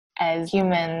as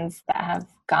humans that have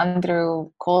gone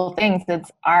through cool things,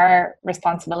 it's our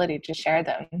responsibility to share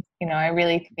them. I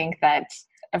really think that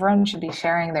everyone should be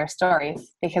sharing their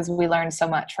stories because we learn so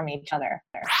much from each other.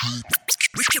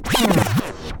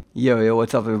 Yo,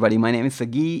 what's up, everybody? My name is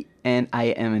Sagi, and I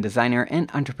am a designer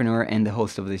and entrepreneur and the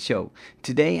host of this show.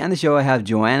 Today on the show, I have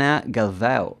Joanna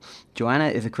Galvão. Joanna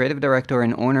is a creative director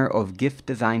and owner of Gift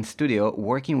Design Studio,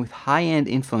 working with high-end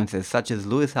influencers such as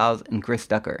Lewis Howes and Chris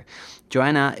Ducker.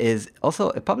 Joanna is also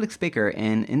a public speaker,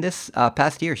 and in this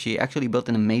past year, she actually built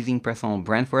an amazing personal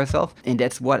brand for herself. And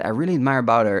that's what I really admire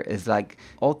about her is like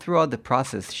all throughout the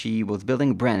process, she was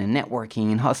building a brand and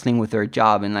networking and hustling with her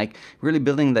job and like really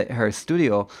building her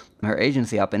studio, her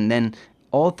agency up. And then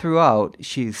all throughout,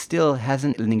 she still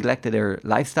hasn't neglected her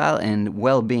lifestyle and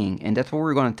well-being. And that's what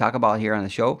we're going to talk about here on the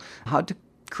show, how to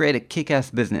create a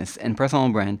kick-ass business and personal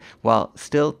brand while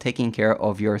still taking care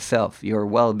of yourself, your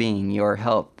well-being, your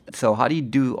health. So how do you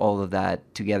do all of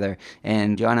that together?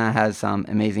 And Joanna has some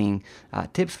amazing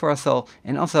tips for us all.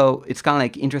 And also, it's kind of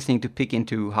like interesting to peek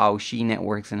into how she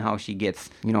networks and how she gets,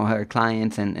 her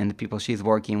clients and the people she's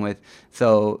working with.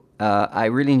 So I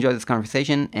really enjoyed this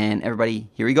conversation. And everybody,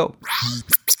 here we go.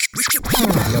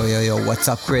 Yo, what's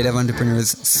up, creative entrepreneurs?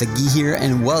 Sagi here,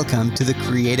 and welcome to the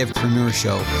Creativepreneur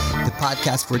Show, the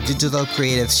podcast where digital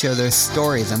creatives share their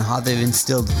stories on how they've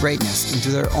instilled greatness into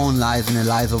their own lives and the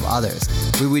lives of others,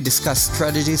 where we discuss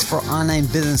strategies for online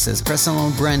businesses,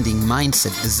 personal branding,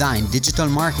 mindset, design, digital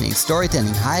marketing,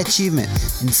 storytelling, high achievement,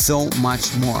 and so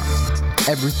much more.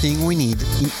 Everything we need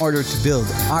in order to build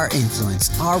our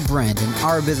influence, our brand, and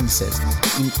our businesses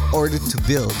in order to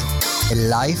build a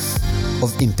life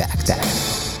of impact.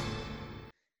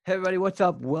 Hey everybody, what's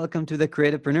up? Welcome to the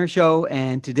Creativepreneur Show,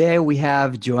 and today we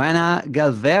have Joanna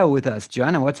Galvão with us.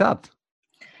 Joanna, what's up?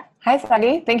 Hi,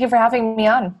 Sagi. Thank you for having me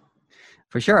on.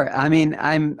 For sure. I mean,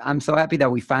 I'm so happy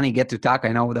that we finally get to talk. I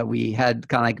know that we had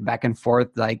kind of like back and forth,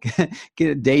 like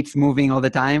dates moving all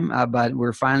the time, but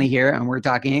we're finally here and we're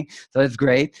talking, so it's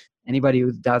great. Anybody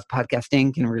who does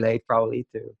podcasting can relate probably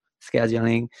to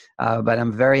scheduling, but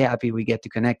I'm very happy we get to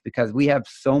connect because we have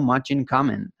so much in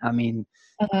common. I mean,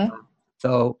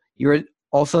 So you're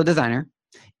also a designer,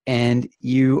 and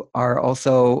you are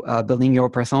also building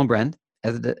your personal brand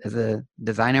as a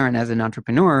designer and as an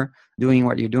entrepreneur, doing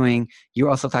what you're doing. You're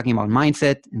also talking about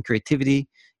mindset and creativity,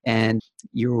 and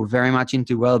you're very much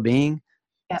into well-being.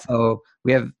 Yeah. So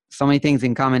we have so many things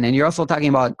in common, and you're also talking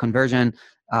about conversion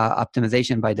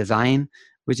optimization by design,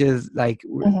 which is like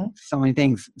so many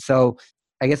things. So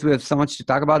I guess we have so much to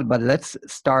talk about, but let's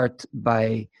start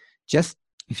by just,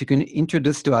 if you can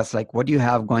introduce to us, like what do you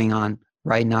have going on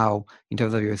right now in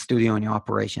terms of your studio and your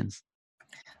operations?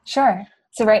 Sure.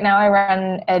 So right now I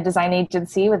run a design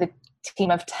agency with a team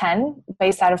of 10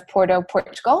 based out of Porto,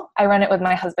 Portugal. I run it with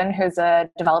my husband, who's a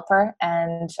developer,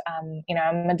 and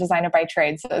I'm a designer by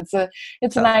trade. So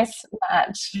it's a nice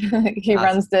match. He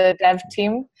runs the dev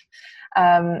team.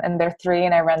 And they're 3,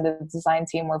 and I run the design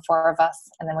team. We're 4 of us,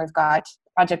 and then we've got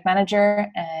project manager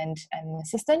and an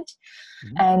assistant.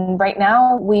 And right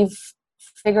now we've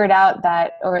figured out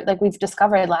that, or like we've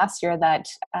discovered last year that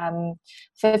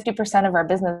 50% of our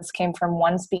business came from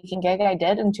one speaking gig I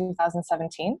did in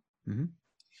 2017.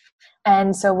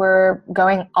 And so we're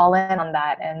going all in on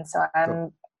that. And so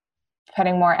I'm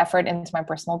putting more effort into my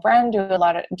personal brand,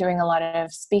 doing a lot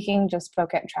of speaking, just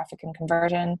spoke at Traffic and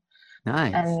Conversion.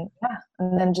 Nice.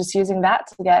 And then just using that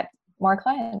to get more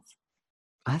clients.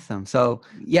 Awesome. So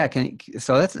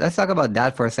let's talk about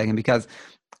that for a second, because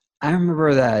I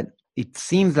remember that it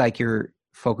seems like you're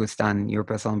focused on your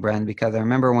personal brand, because I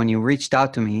remember when you reached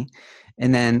out to me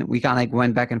and then we kind of like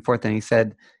went back and forth, and you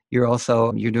said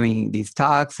you're doing these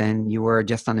talks and you were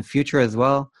just on The Futur as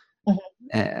well.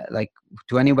 Like,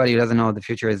 to anybody who doesn't know, The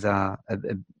Futur is an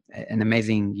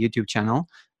amazing YouTube channel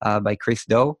by Chris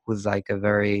Do, who's like a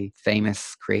very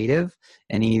famous creative,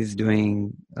 and he's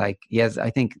doing he has, I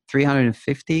think,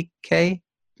 350K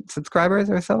subscribers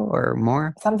or so, or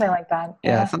more. Something like that.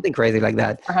 Yeah, something crazy like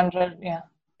that. 400, yeah.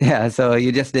 Yeah, so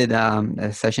you just did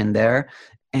a session there,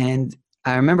 and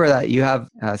I remember that you have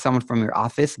someone from your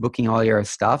office booking all your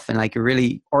stuff, and like you're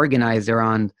really organized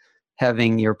around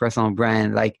having your personal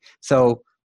brand. So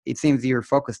it seems you're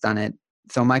focused on it.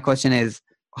 So my question is,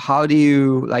 how do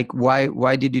you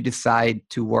why did you decide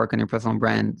to work on your personal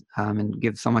brand and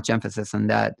give so much emphasis on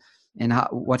that? And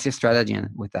what's your strategy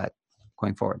with that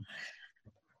going forward?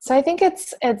 So I think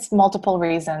it's multiple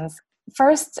reasons.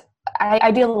 First, I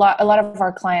deal a lot of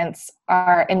our clients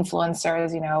are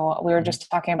influencers. We were just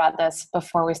talking about this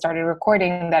before we started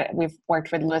recording, that we've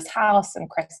worked with Lewis Howes and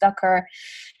Chris Ducker.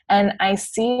 And I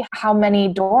see how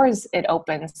many doors it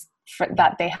opens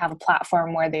that they have a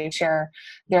platform where they share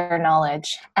their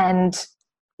knowledge. And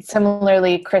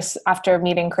similarly, Chris, after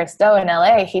meeting Chris Do in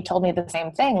LA, he told me the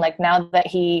same thing. Like now that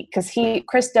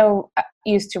Chris Do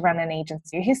used to run an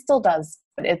agency. He still does,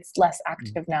 but it's less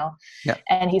active now. Yeah.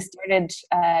 And he started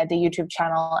the YouTube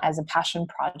channel as a passion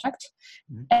project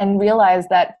and realized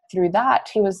that through that,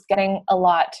 he was getting a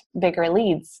lot bigger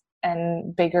leads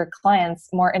and bigger clients,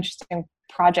 more interesting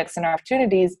projects and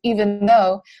opportunities, even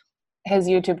though his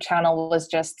YouTube channel was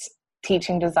just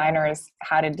teaching designers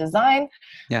how to design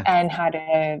and how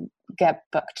to get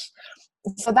booked.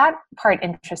 So that part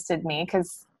interested me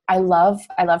because I love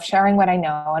sharing what I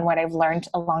know and what I've learned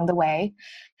along the way.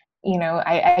 You know,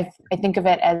 I think of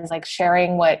it as like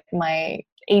sharing what my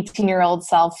 18-year-old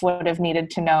self would have needed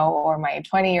to know, or my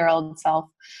 20-year-old self.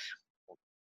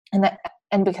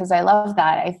 And because I love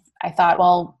that, I thought,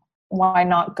 well, why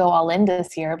not go all in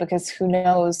this year? Because who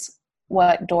knows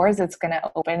what doors it's going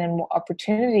to open and what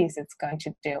opportunities it's going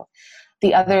to do.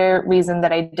 The other reason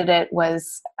that I did it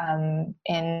was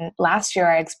in last year,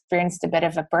 I experienced a bit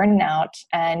of a burnout,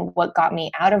 and what got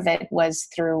me out of it was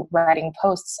through writing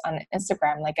posts on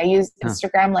Instagram. Like I use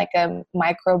Instagram like a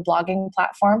micro blogging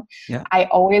platform. Yeah. I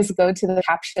always go to the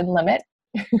caption limit.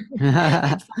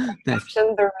 Nice.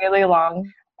 Captions are really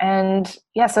long. And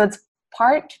yeah, so it's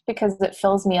part because it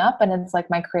fills me up and it's like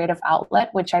my creative outlet,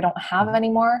 which I don't have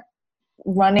anymore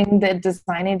running the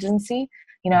design agency.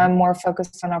 You know, I'm more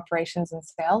focused on operations and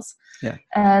sales. Yeah.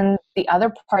 And the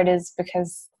other part is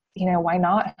because, you know, why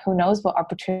not? Who knows what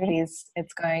opportunities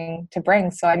it's going to bring.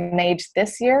 So I made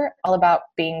this year all about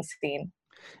being seen.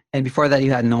 And before that,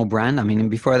 you had no brand? I mean,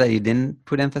 before that, you didn't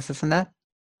put emphasis on that?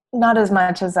 Not as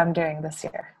much as I'm doing this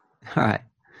year. All right.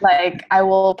 Like I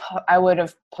would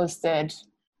have posted,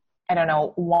 I don't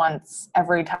know, once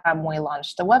every time we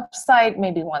launched a website,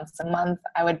 maybe once a month,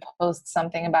 I would post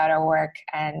something about our work,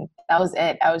 and that was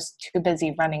it. I was too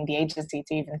busy running the agency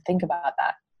to even think about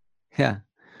that. Yeah.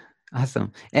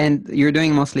 Awesome. And you're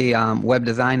doing mostly web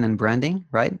design and branding,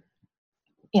 right?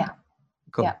 Yeah.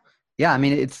 Cool. Yeah. Yeah. I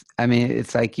mean,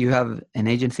 it's like you have an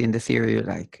agency in this area, you're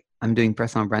like, I'm doing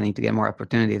personal branding to get more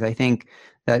opportunities. I think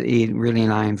that it really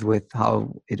aligns with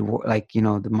how like, you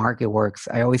know, the market works.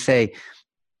 I always say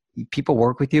people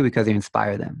work with you because you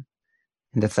inspire them.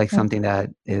 And that's like something that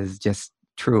is just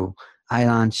true. I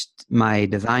launched my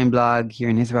design blog here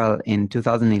in Israel in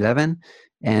 2011.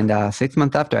 And 6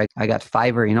 months after, I got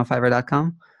Fiverr, you know,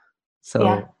 Fiverr.com.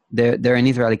 So they're an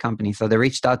Israeli company. So they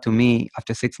reached out to me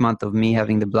after 6 months of me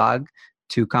having the blog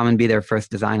to come and be their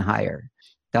first design hire.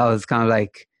 That was kind of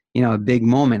like, you know, a big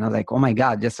moment. I was like, oh my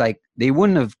God, just like they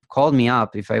wouldn't have called me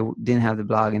up if I didn't have the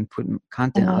blog and put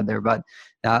content out there. But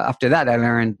after that, I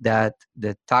learned that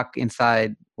the talk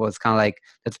inside was kind of like,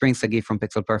 let's bring Sagi from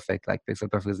Pixel Perfect. Like Pixel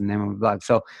Perfect is the name of the blog.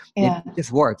 So it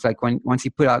just works. Like once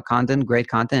you put out content, great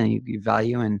content, and you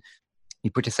value and you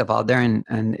put yourself out there,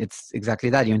 and it's exactly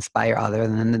that. You inspire others,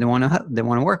 and then they want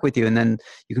to work with you, and then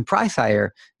you can price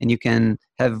higher, and you can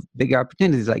have bigger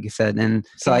opportunities, like you said. And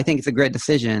so I think it's a great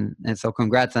decision. And so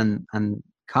congrats on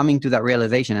coming to that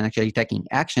realization and actually taking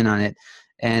action on it.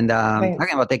 And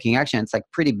talking about taking action, it's like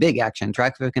pretty big action,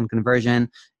 traffic and conversion,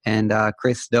 and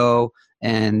Chris Do,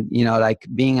 and you know, like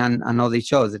being on all these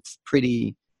shows. It's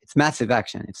massive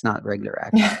action. It's not regular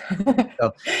action.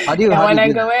 So how do you? When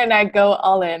I go in, I go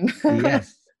all in.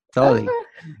 Yes, totally.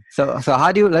 So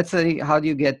how do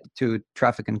you get to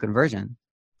traffic and conversion,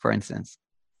 for instance?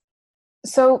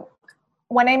 So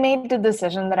when I made the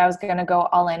decision that I was going to go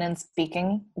all in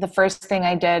speaking, the first thing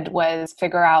I did was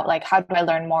figure out, like, how do I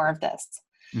learn more of this?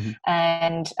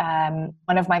 And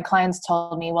one of my clients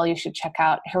told me, well, you should check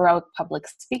out Heroic Public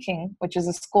Speaking, which is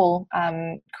a school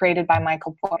created by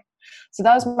Michael Port. So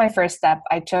that was my first step.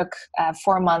 I took a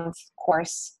 4-month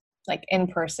course, like in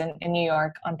person in New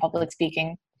York, on public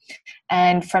speaking.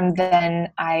 And from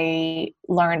then I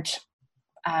learned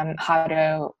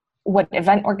what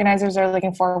event organizers are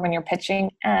looking for when you're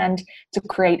pitching, and to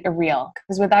create a reel.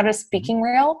 Because without a speaking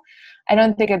reel, I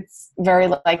don't think it's very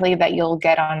likely that you'll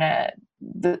get on a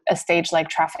stage like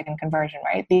traffic and conversion,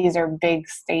 right? These are big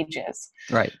stages.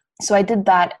 Right. So I did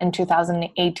that in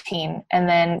 2018. And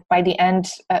then by the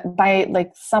end, by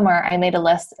like summer, I made a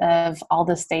list of all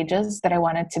the stages that I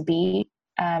wanted to be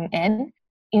in.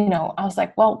 You know, I was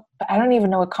like, well, but I don't even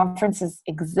know what conferences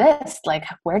exist. Like,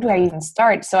 where do I even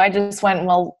start? So I just went,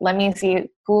 well, let me see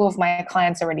who of my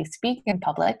clients already speak in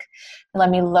public. Let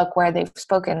me look where they've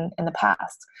spoken in the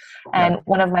past. And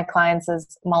one of my clients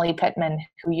is Molly Pittman,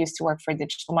 who used to work for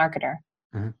Digital Marketer.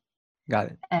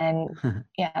 Got it. And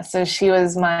so she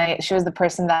was the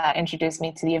person that introduced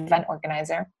me to the event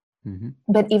organizer.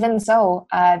 But even so,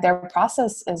 their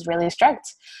process is really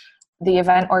strict. the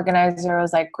event organizer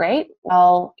was like, great,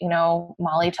 well,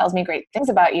 Molly tells me great things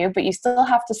about you, but you still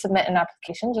have to submit an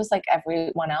application just like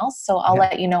everyone else. So I'll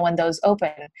let you know when those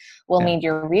open. We'll need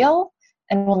your reel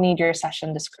and we'll need your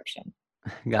session description.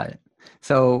 Got it.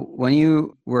 So when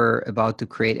you were about to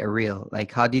create a reel,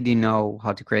 like how did you know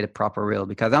how to create a proper reel?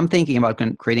 Because I'm thinking about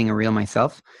creating a reel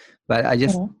myself, but I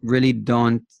just really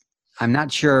I'm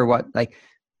not sure what, like,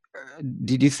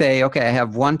 did you say, okay, I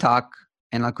have one talk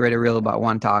and I'll create a reel about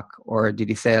one talk? Or did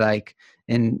you say like,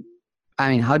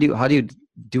 how do you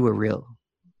do a reel?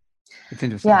 It's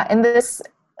interesting. Yeah.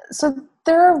 So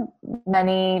there are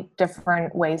many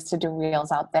different ways to do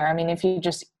reels out there. I mean, if you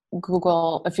just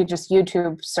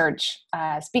YouTube search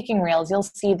speaking reels, you'll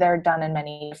see they're done in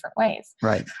many different ways.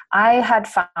 Right. I had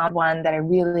found one that I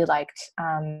really liked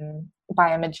by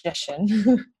a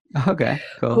magician. Okay,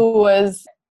 cool.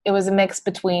 It was a mix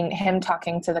between him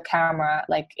talking to the camera,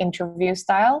 like interview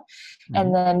style,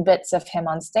 and then bits of him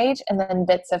on stage, and then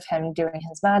bits of him doing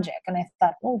his magic. And I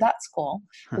thought, oh, that's cool,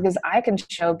 because I can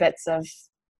show bits of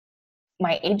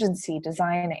my agency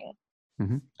designing.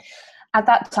 At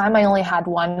that time, I only had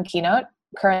one keynote.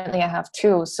 Currently, I have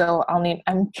two. So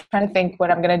I'm trying to think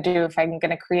what I'm going to do if I'm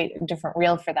going to create a different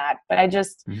reel for that. But I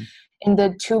just, in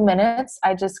the 2 minutes,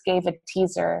 I just gave a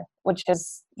teaser, which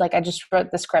is like, I just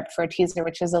wrote the script for a teaser,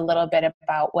 which is a little bit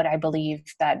about what I believe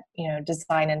that,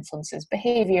 design influences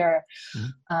behavior.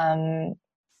 And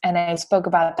I spoke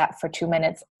about that for 2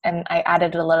 minutes, and I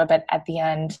added a little bit at the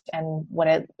end, and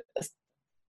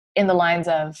in the lines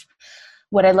of,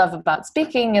 what I love about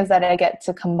speaking is that I get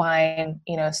to combine,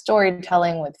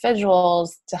 storytelling with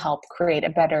visuals to help create a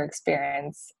better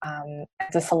experience,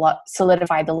 to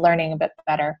solidify the learning a bit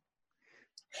better.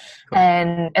 Cool.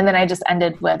 And then I just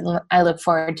ended with, I look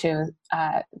forward to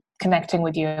connecting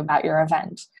with you about your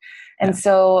event. And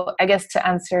so I guess to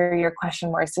answer your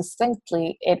question more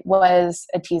succinctly, it was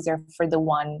a teaser for the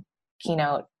one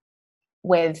keynote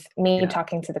with me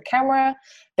talking to the camera,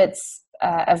 bits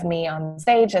of me on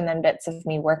stage, and then bits of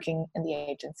me working in the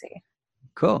agency.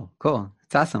 Cool.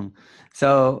 It's awesome.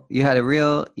 So you had a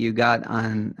reel, you got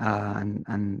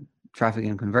on traffic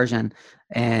and conversion,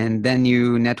 and then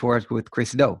you networked with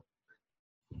Chris Do.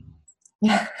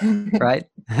 Yeah. Right?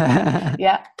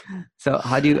 Yeah. So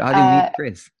how do you meet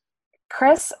Chris?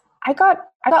 Chris, I got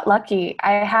lucky.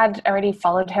 I had already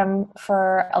followed him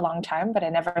for a long time, but I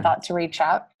never thought to reach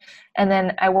out. And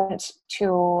then I went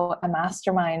to a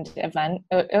mastermind event.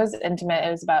 It was intimate.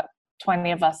 It was about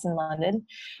 20 of us in London.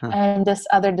 And this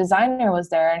other designer was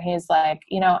there, and he's like,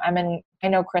 I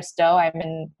know Chris Do. I'm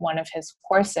in one of his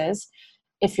courses.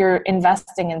 If you're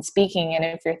investing in speaking, and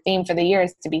if your theme for the year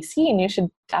is to be seen, you should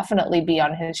definitely be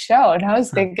on his show. And I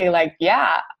was thinking like,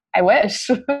 yeah, I wish.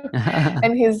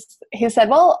 And he said,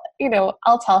 well,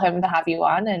 I'll tell him to have you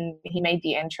on. And he made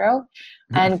the intro.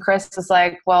 And Chris was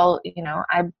like, well,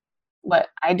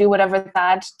 I do whatever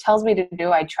Thad tells me to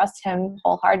do. I trust him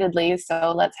wholeheartedly.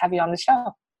 So let's have you on the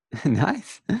show.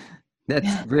 Nice.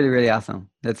 That's really, really awesome.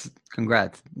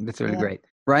 Congrats. That's really great.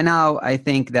 Right now, I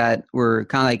think that we're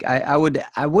kind of like,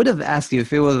 I would have asked you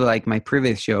if it was like my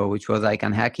previous show, which was like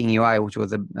on Hacking UI, which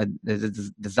was a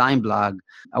design blog.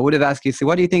 I would have asked you, so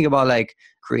what do you think about like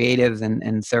creatives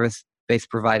and service-based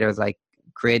providers, like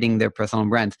creating their personal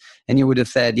brands? And you would have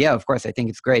said, yeah, of course, I think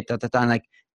it's great.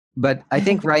 But I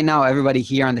think right now, everybody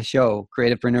here on the show,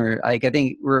 Creativepreneur, like I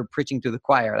think we're preaching to the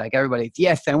choir. Like everybody's,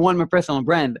 yes, I want my personal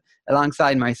brand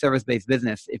alongside my service-based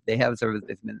business if they have a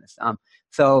service-based business.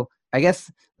 So I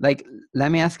guess, like,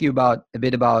 let me ask you a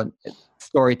bit about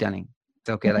storytelling. It's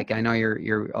okay. Like, I know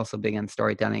you're also big on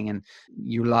storytelling, and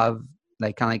you love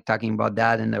like kind of like talking about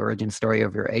that and the origin story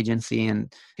of your agency. And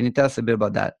can you tell us a bit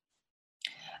about that?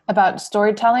 About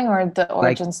storytelling or the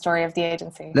origin story of the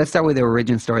agency? Let's start with the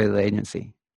origin story of the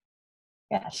agency.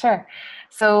 Yeah, sure.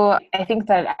 So I think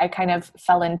that I kind of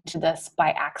fell into this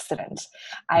by accident.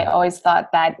 I always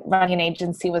thought that running an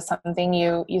agency was something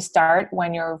you start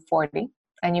when you're 40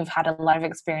 and you've had a lot of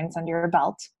experience under your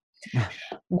belt.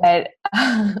 But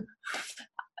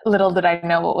little did I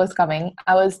know what was coming.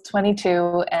 I was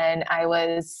 22, and I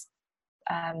was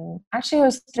actually it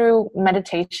was through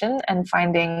meditation and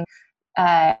finding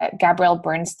Gabrielle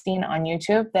Bernstein on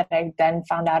YouTube that I then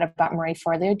found out about Marie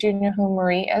Forleo. Do you know who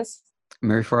Marie is?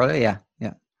 Marie Forleo, yeah.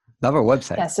 Love her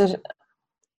website.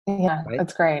 Yeah, right?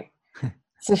 That's great.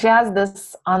 So she has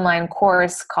this online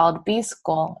course called B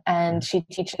School, and she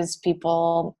teaches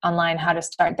people online how to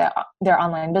start their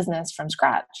online business from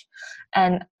scratch.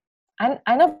 And I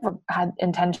never had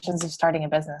intentions of starting a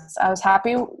business. I was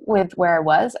happy with where I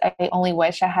was. I only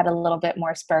wish I had a little bit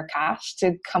more spare cash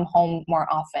to come home more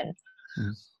often.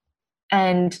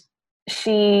 And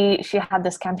she had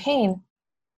this campaign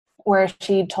where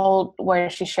she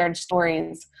shared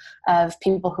stories of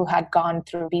people who had gone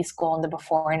through B school and the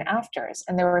before and afters.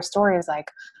 And there were stories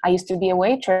like, I used to be a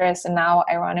waitress and now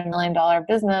I run $1 million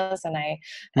business, and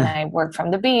I work from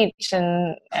the beach,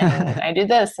 and I do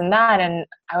this and that. And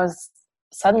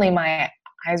suddenly my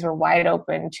eyes were wide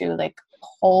open to like a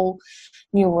whole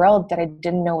new world that I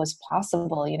didn't know was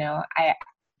possible. You know,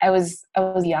 I was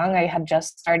young. I had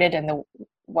just started in the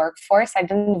workforce. I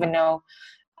didn't even know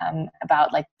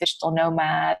about like digital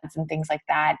nomads and things like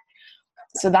that.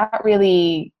 So that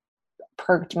really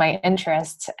perked my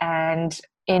interest. And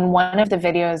in one of the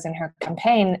videos in her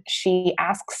campaign, she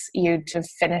asks you to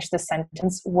finish the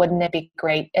sentence, "Wouldn't it be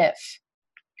great if?"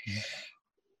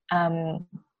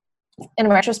 In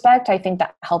retrospect, I think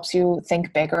that helps you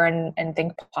think bigger and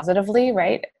think positively,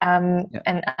 right? And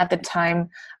at the time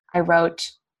I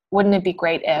wrote, "Wouldn't it be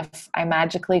great if I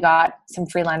magically got some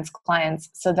freelance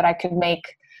clients so that I could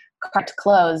make correct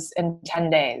clothes in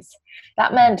 10 days.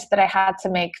 That meant that I had to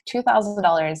make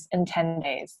 $2,000 in 10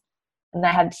 days. And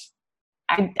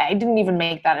I didn't even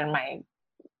make that in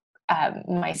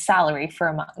my salary for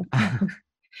a month."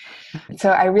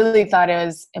 So I really thought it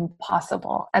was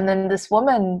impossible. And then this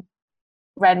woman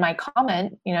read my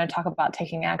comment, you know, talk about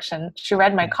taking action. She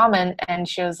read my comment and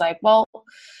she was like, "Well,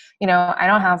 you know, I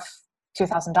don't have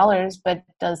 $2,000, but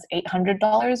does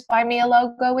 $800 buy me a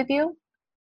logo with you?"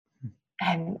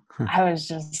 And I was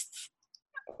just,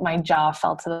 my jaw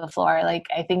fell to the floor. Like,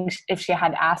 I think if she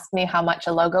had asked me how much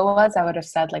a logo was, I would have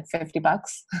said like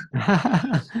 $50.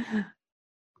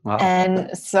 Wow.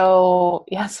 And so,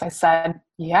 yes, I said,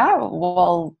 "Yeah,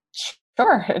 well,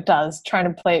 sure it does," trying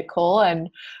to play it cool.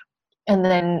 And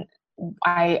then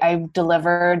I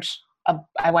delivered.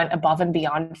 I went above and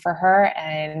beyond for her,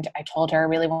 and I told her I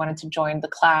really wanted to join the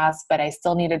class, but I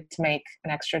still needed to make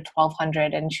an extra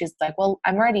 1,200. And she's like, "Well,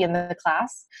 I'm already in the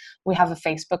class. We have a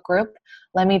Facebook group.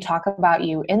 Let me talk about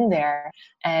you in there."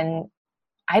 And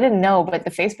I didn't know, but the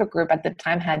Facebook group at the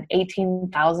time had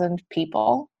 18,000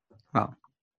 people. Wow.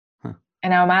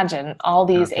 And now imagine all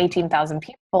these 18,000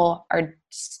 people are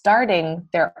starting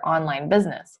their online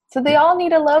business. So they all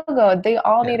need a logo. They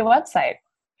all need a website.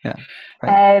 Yeah.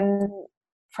 Right. And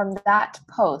from that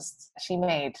post she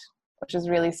made, which is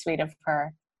really sweet of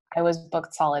her, I was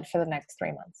booked solid for the next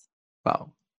 3 months.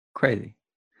 Wow. Crazy.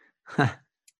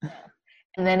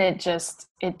 And then it just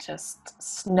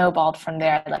snowballed from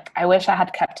there. Like, I wish I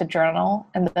had kept a journal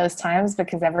in those times,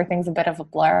 because everything's a bit of a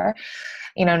blur.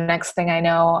 You know, next thing I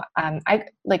know,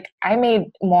 I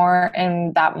made more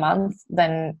in that month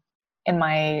than in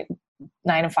my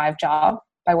 9-to-5 job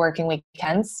by working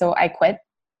weekends. So I quit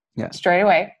straight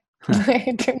away.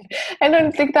 I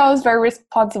don't think that was very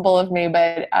responsible of me,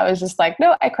 but I was just like,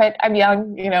 no, I quit. I'm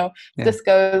young. You know, if this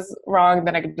goes wrong,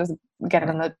 then I could just get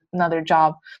another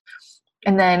job.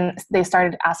 And then they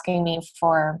started asking me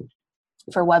for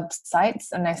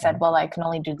websites. And I said, well, I can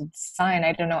only do the design.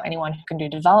 I don't know anyone who can do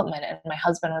development. And my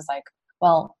husband was like,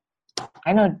 well,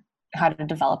 I know how to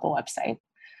develop a website.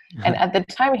 And at the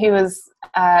time he was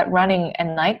running a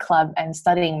nightclub and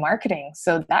studying marketing.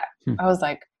 So that I was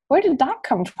like, where did that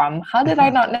come from? How did I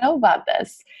not know about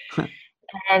this?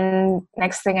 And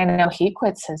next thing I know, he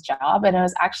quits his job, and it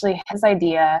was actually his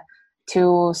idea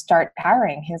to start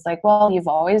hiring. He's like, well, you've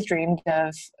always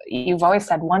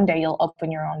said one day you'll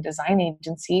open your own design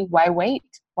agency. Why wait?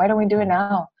 Why don't we do it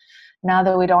now? Now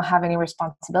that we don't have any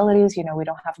responsibilities, you know, we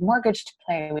don't have a mortgage to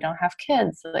pay, we don't have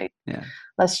kids,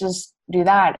 let's just do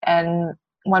that. And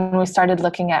when we started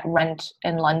looking at rent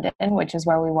in London, which is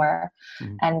where we were,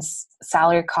 and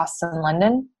salary costs in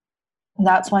London,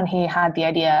 that's when he had the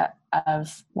idea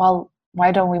of, well,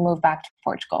 why don't we move back to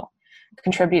Portugal,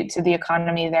 contribute to the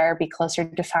economy there, be closer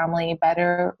to family,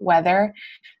 better weather,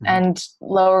 and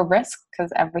lower risk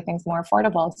because everything's more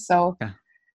affordable. So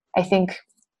I think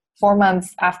 4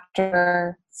 months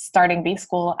after starting B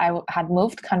school, I had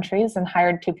moved countries and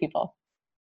hired 2 people.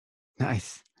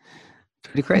 Nice.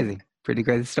 Pretty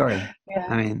crazy story.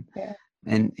 I mean,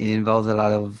 and it involves a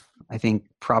lot of, I think,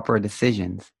 proper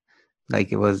decisions. Like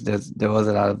there was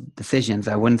a lot of decisions.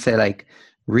 I wouldn't say like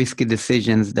risky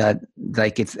decisions that,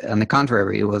 like, it's on the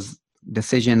contrary, it was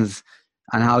decisions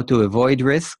on how to avoid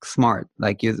risk smart,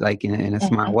 like in a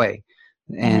smart way.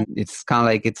 And it's kind of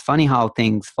like, it's funny how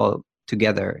things fall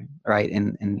together, right,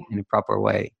 in a proper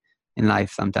way in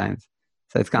life sometimes.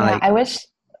 So it's kind of like, I wish,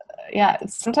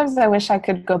 sometimes I wish I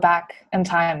could go back in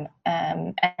time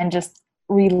and just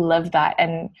relive that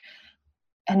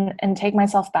and take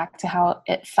myself back to how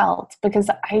it felt, because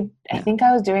I think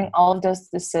I was doing all of those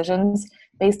decisions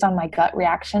based on my gut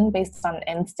reaction, based on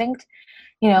instinct.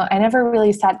 You know, I never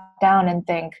really sat down and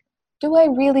think, do I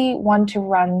really want to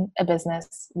run a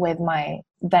business with my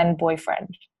then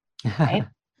boyfriend? Right?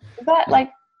 Is that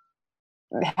like,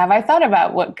 have I thought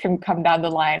about what can come down the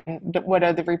line? What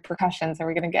are the repercussions? Are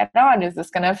we going to get on? Is this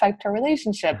going to affect our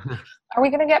relationship? Are we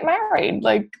going to get married?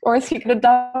 Like, or is he going to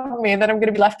dump me and then I'm going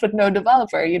to be left with no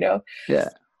developer, you know? Yeah.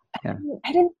 Yeah.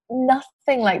 I didn't,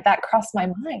 nothing like that crossed my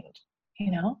mind,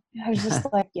 you know? I was just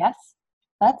like, yes,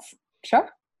 that's sure.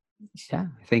 Yeah.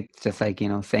 I think it's just like,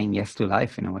 saying yes to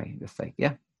life in a way. Just like,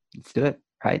 yeah, let's do it.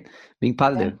 Right. Being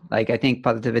positive. Yeah. Like, I think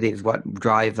positivity is what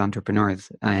drives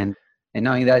entrepreneurs, and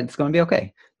knowing that it's going to be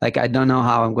okay. Like, I don't know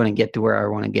how I'm going to get to where I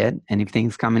want to get. And if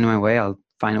things come in my way, I'll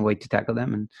find a way to tackle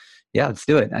them. And yeah, let's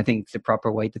do it. I think it's the proper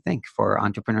way to think for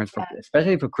entrepreneurs,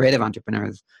 especially for creative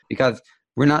entrepreneurs, because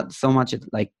we're not so much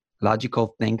like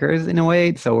logical thinkers in a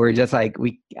way. So we're just like,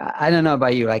 I don't know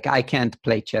about you. Like, I can't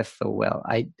play chess so well.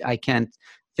 I can't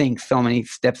think so many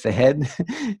steps ahead,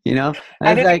 you know?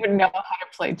 I didn't like, even know how to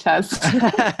play chess.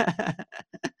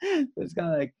 It's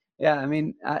kind of like, yeah, I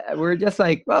mean, we're just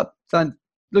like, well, son,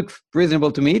 looks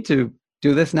reasonable to me to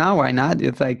do this now. Why not?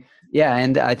 It's like, yeah.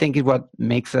 And I think it's what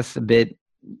makes us a bit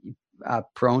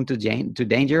prone to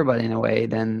danger, but in a way,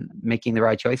 then making the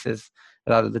right choices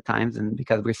a lot of the times, and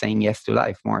because we're saying yes to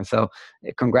life more. So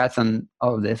congrats on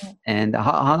all of this. And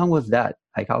how long was that?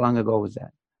 Like, how long ago was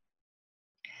that?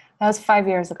 That was 5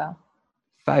 years ago.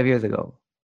 5 years ago.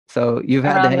 So you've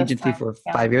had the agency for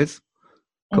 5 years?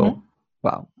 Cool. Mm-hmm.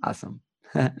 Wow. Awesome.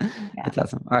 That's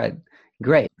awesome. All right.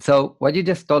 Great. So what you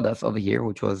just told us over here,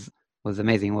 which was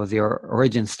amazing, was your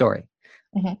origin story,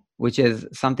 which is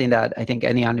something that I think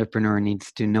any entrepreneur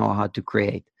needs to know how to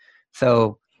create.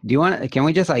 So can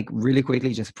we just like really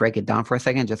quickly just break it down for a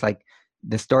second, just like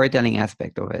the storytelling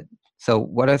aspect of it? So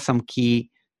what are some key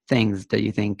things that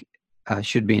you think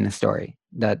should be in a story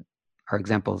that are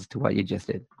examples to what you just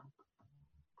did?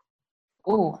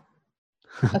 Ooh.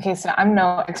 Okay, so I'm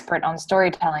no expert on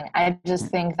storytelling. I just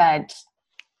think that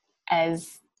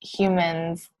as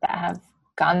humans that have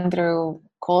gone through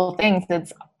cool things,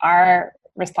 it's our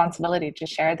responsibility to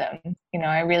share them. You know,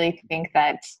 I really think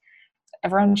that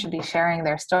everyone should be sharing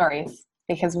their stories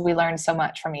because we learn so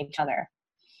much from each other.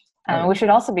 We should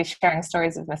also be sharing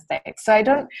stories of mistakes.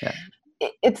 So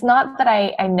it's not that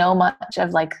I know much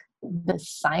of like the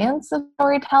science of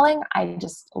storytelling. I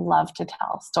just love to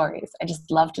tell stories. I just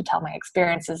love to tell my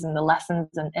experiences and the lessons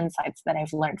and insights that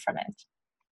I've learned from it.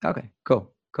 Okay,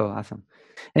 cool, awesome.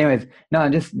 Anyways, no,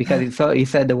 just because you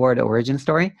said the word origin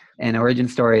story, and origin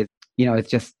story, it's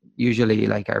just usually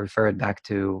like I refer it back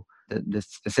to the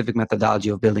specific methodology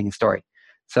of building a story.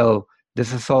 So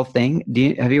this is whole thing.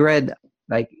 Have you read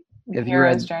like The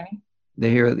Hero's Journey? The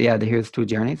Hero's Two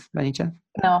Journeys by any chance?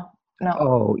 No.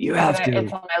 Oh, you have to.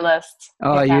 It's on my list.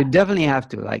 Oh, you definitely have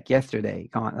to. Like yesterday.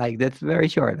 Come on. Like that's very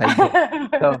short. Like,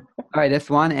 so, all right, that's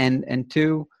one. And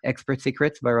two, Expert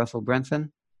Secrets by Russell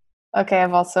Brunson. Okay,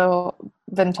 I've also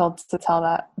been told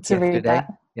to read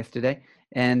that. Yesterday.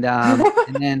 And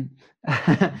and then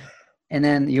and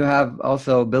then you have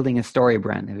also Building a Story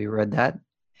Brand. Have you read that?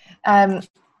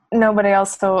 No, but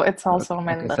it's also on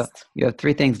my list. So you have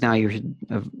three things now you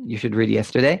should read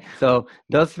yesterday. So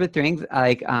those three things,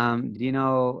 like, do you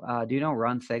know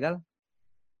Ron Segall?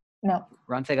 No.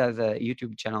 Ron Segall is a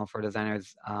YouTube channel for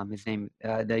designers. His name,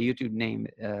 the YouTube name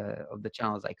of the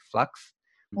channel is like Flux.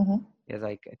 Mm-hmm. He has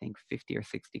like, I think 50 or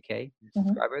 60K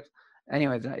subscribers.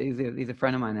 Anyways, he's a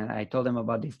friend of mine, and I told him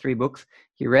about these three books.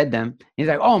 He read them. He's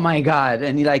like, "Oh my God!"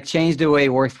 And he like changed the way he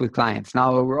works with clients.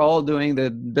 Now we're all doing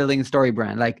the Building a Story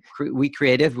Brand. Like we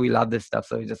creative, we love this stuff.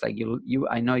 So he's just like,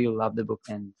 I know you love the books.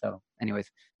 And so, anyways,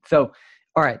 all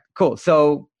right, cool.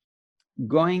 So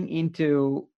going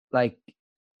into like,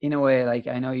 in a way, like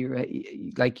I know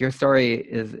like your story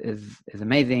is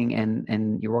amazing,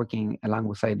 and you're working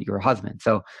alongside your husband.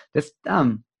 So this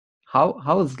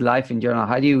how is life in general?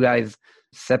 How do you guys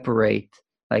separate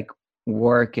like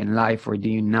work and life, or do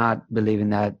you not believe in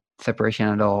that separation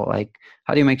at all? Like,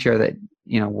 how do you make sure that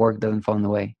work doesn't fall in the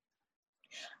way?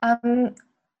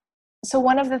 So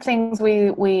one of the things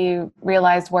we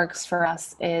realized works for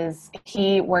us is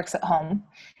he works at home.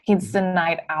 He's a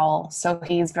night owl, so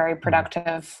he's very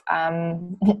productive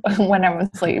when I'm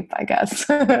asleep, I guess,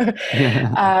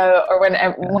 or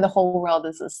when the whole world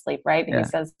is asleep, right? He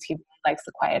says he likes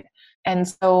the quiet. And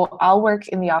so I'll work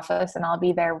in the office, and I'll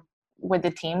be there with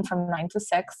the team from 9 to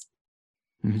 6.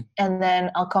 And then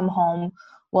I'll come home,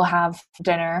 we'll have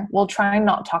dinner, we'll try and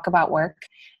not talk about work,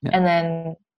 and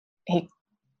then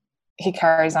he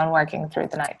carries on working through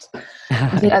the night.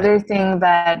 The other thing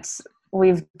that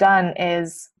we've done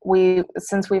is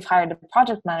since we've hired a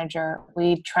project manager,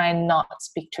 we try and not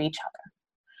speak to each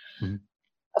other.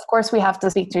 of course we have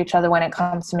to speak to each other when it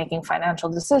comes to making financial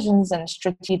decisions and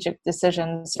strategic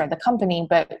decisions for the company,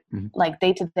 but like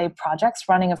day-to-day projects,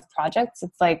 running of projects,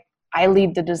 it's like I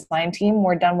lead the design team.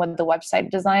 We're done with the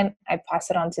website design. I pass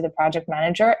it on to the project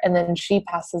manager, and then she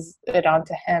passes it on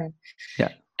to him. Yeah.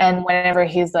 And whenever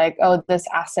he's like, oh, this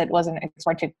asset wasn't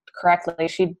exported correctly,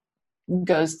 she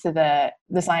goes to the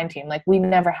design team. Like, we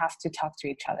never have to talk to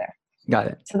each other. Got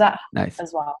it. So that nice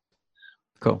as well.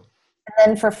 Cool.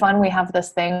 And then for fun, we have this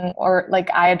thing, or like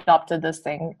I adopted this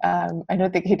thing. I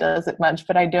don't think he does it much,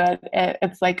 but I do it.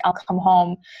 It's like I'll come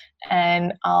home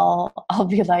and I'll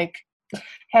be like,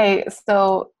 hey,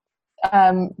 so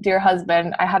dear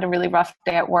husband, I had a really rough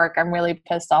day at work. I'm really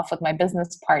pissed off with my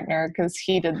business partner because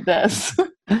he did this.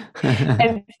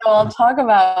 And so I'll talk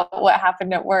about what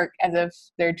happened at work as if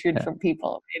they're two different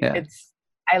people.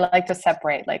 I like to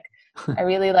separate. Like, I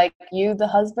really like you, the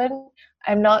husband.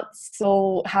 I'm not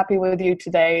so happy with you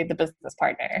today, the business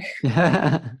partner.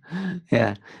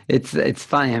 Yeah, it's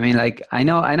funny. I mean, like I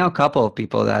know a couple of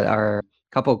people that are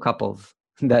couples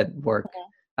that work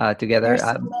together. There's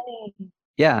so many.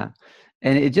 Yeah.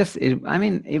 And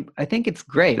I think it's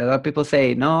great. A lot of people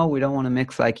say, no, we don't want to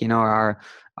mix like,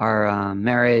 our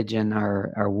marriage and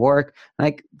our work.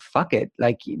 Like, fuck it.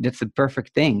 Like, that's the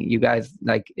perfect thing. You guys,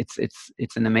 like,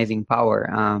 it's an amazing power.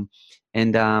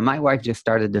 And my wife just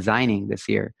started designing this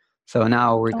year. So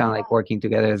now we're kind of like working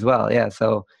together as well. Yeah.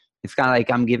 So it's kind of like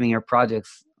I'm giving her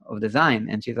projects of design,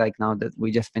 and she's like, no, that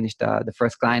we just finished the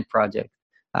first client project,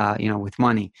 with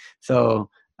money. So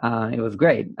it was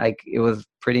great. Like, it was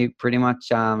pretty much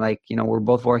we're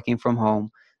both working from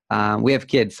home. We have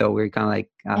kids, so we're kind of like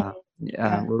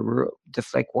we're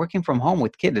just like working from home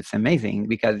with kids. It's amazing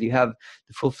because you have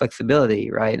the full flexibility,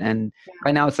 right? And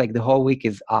right now it's like the whole week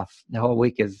is off. The whole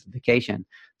week is vacation.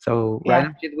 So right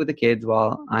now she's with the kids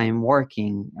while I'm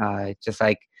working. It's just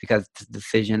like, because it's a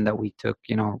decision that we took.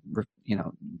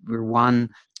 We're one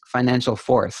financial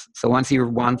force. So once you're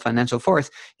one financial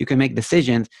force, you can make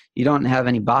decisions. You don't have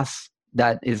any boss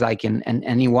that is like in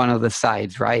any one of the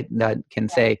sides, right? That can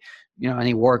say,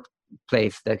 any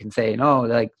workplace that can say, no,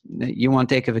 like, you want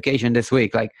to take a vacation this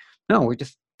week. Like, no, we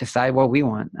just decide what we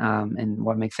want and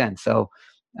what makes sense. So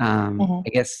I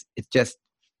guess it's just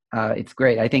it's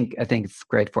great. I think it's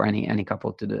great for any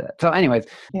couple to do that. So anyways,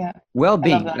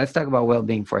 well-being. Let's talk about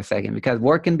well-being for a second, because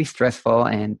work can be stressful,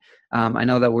 and I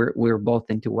know that we're both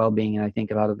into well-being, and I think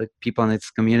a lot of the people in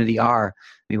this community are.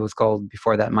 It was called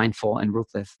before that mindful and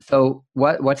ruthless. So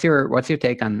what's your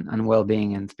take on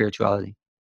well-being and spirituality?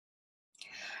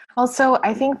 Also,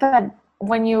 I think that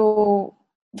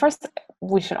first,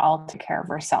 we should all take care of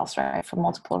ourselves, right? For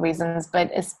multiple reasons, but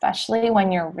especially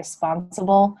when you're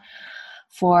responsible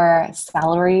for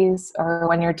salaries, or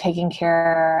when you're taking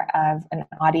care of an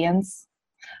audience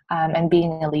and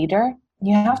being a leader,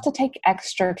 you have to take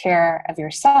extra care of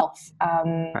yourself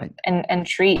and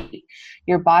treat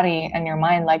your body and your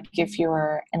mind like if you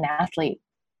were an athlete,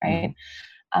 right?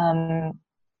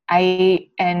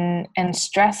 And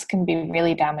stress can be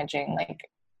really damaging. Like,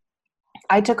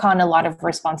 I took on a lot of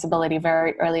responsibility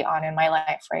very early on in my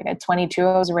life, right? At 22,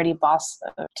 I was already boss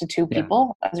to two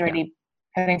people. I was already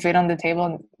putting food on the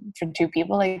table for two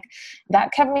people. Like,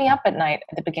 that kept me up at night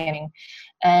at the beginning.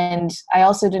 And I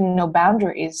also didn't know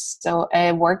boundaries. So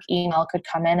a work email could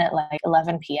come in at like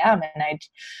 11 p.m. and I'd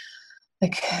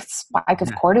like a spike of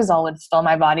cortisol would fill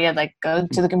my body. I'd like go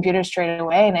to the computer straight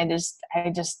away. And I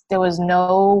just, there was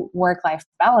no work-life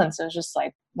balance. It was just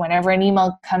like, whenever an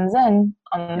email comes in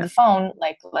on the phone,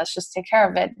 like, let's just take care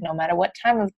of it, no matter what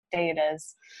time of day it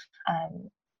is.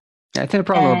 I think the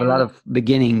problem of a lot of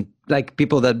beginning, like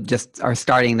people that just are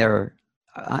starting their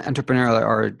entrepreneurial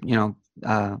or,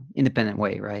 independent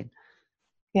way, right?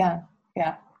 Yeah.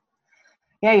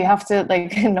 You have to,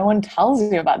 like, no one tells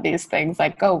you about these things.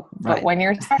 Like, but when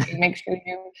you're starting, make sure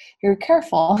you're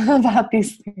careful about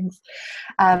these things.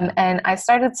 And I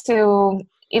started to,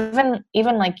 even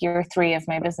like year 3 of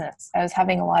my business, I was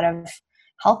having a lot of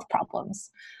health problems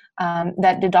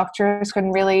that the doctors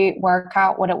couldn't really work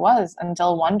out what it was,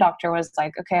 until one doctor was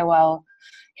like, okay, well,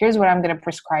 here's what I'm going to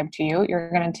prescribe to you. You're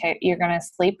going to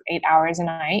sleep 8 hours a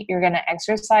night. You're going to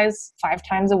exercise 5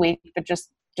 times a week, but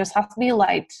just has to be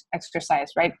light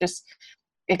exercise, right?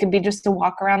 It could be just to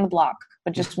walk around the block,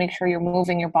 but just make sure you're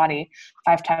moving your body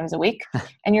 5 times a week,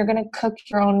 and you're going to cook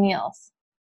your own meals.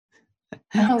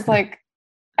 And I was like,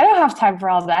 I don't have time for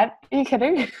all that. Are you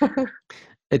kidding?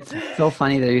 It's so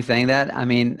funny that you're saying that. I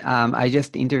mean, I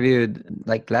just interviewed,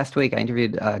 like last week, I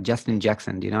interviewed Justin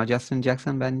Jackson. Do you know Justin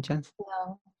Jackson by any chance?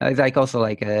 No. He's like also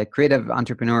like a creative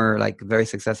entrepreneur, like very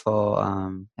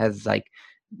successful, has like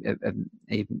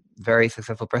a very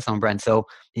successful personal brand. So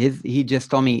he just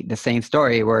told me the same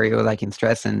story where he was like in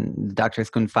stress and doctors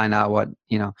couldn't find out what,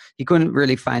 he couldn't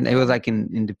really find, it was like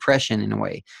in depression in a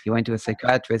way. He went to a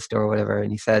psychiatrist or whatever,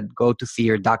 and he said, go to see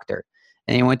your doctor.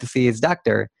 And he went to see his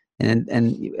doctor, and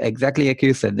exactly like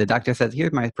you said, the doctor said,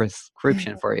 here's my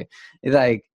prescription for you. It's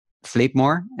like, sleep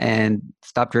more and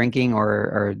stop drinking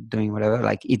or doing whatever,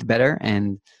 like eat better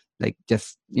and like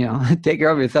just take care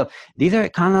of yourself. These are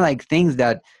kind of like things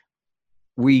that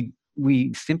we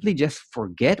simply just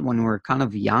forget when we're kind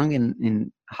of young and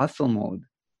in hustle mode.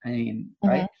 I mean,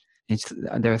 right?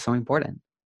 They're so important.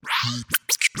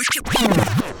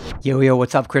 Yo,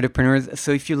 what's up, creativepreneurs?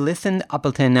 So if you listened up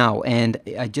until now, and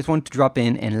I just want to drop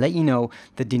in and let you know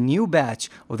that the new batch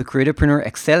of the Creativepreneur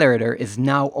Accelerator is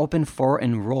now open for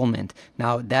enrollment.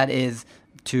 Now, that is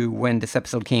to when this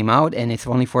episode came out, and it's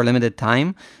only for a limited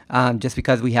time, just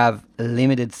because we have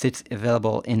limited seats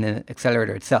available in the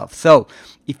accelerator itself. So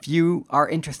if you are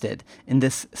interested in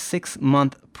this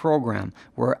 6-month program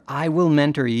where I will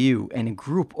mentor you and a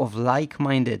group of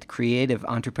like-minded creative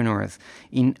entrepreneurs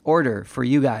in order for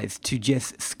you guys to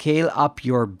just scale up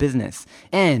your business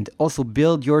and also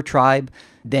build your tribe,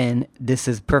 then this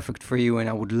is perfect for you and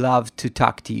I would love to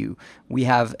talk to you. We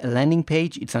have a landing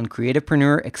page. It's on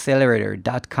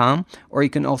creativepreneuraccelerator.com, or you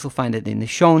can also find it in the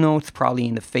show notes, probably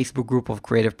in the Facebook group of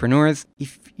Creativepreneurs.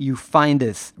 If you find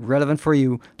this relevant for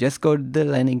you, just go to the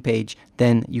landing page.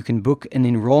 Then you can book an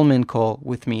enrollment call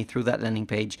with me through that landing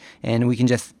page, and we can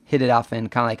just hit it off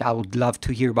and kind of like, I would love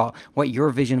to hear about what your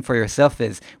vision for yourself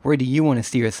is. Where do you want to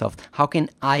see yourself? How can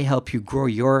I help you grow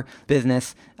your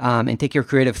business and take your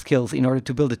creative skills in order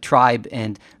to build a tribe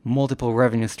and multiple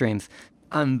revenue streams?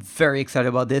 I'm very excited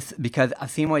about this because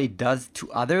I've seen what it does to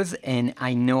others, and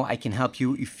I know I can help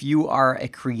you if you are a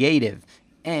creative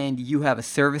and you have a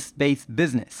service-based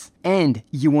business and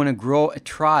you want to grow a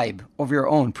tribe of your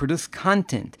own, produce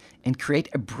content, and create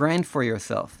a brand for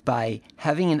yourself by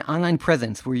having an online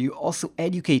presence where you also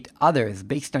educate others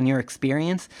based on your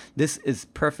experience. This is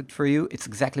perfect for you. It's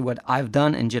exactly what I've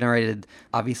done and generated,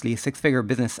 obviously, a 6-figure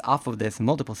business off of this,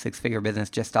 multiple 6-figure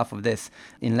business just off of this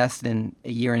in less than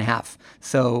a year and a half.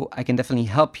 So I can definitely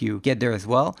help you get there as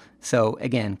well. So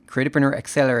again,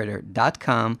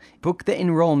 creativepreneuraccelerator.com, book the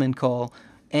enrollment call,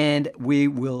 and we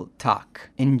will talk.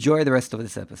 Enjoy the rest of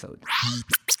this episode.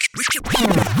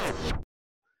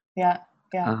 Yeah.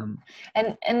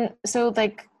 And so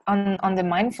like on the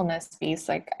mindfulness piece,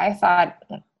 like I thought,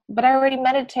 but I already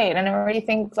meditate and I already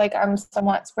think like I'm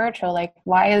somewhat spiritual. Like,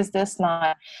 why is this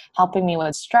not helping me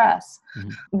with stress?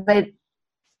 But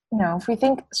if we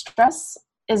think stress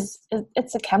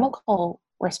it's a chemical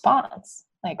response,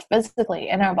 like physically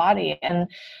in our body, and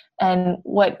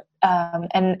what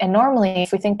and normally,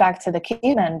 if we think back to the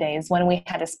caveman days when we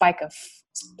had a spike of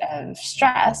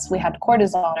stress, we had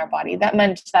cortisol in our body. That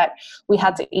meant that we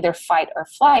had to either fight or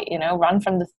flight, run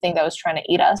from the thing that was trying to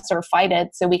eat us or fight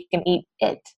it so we can eat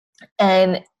it.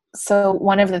 And so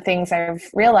one of the things I've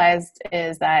realized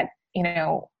is that,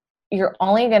 you're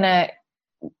only going to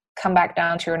come back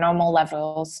down to your normal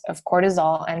levels of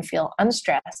cortisol and feel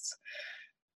unstressed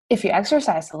if you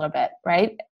exercise a little bit,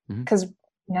 right? Because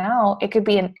now it could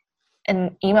be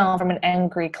an email from an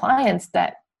angry client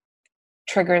that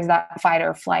triggers that fight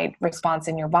or flight response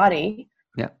in your body.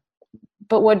 Yeah.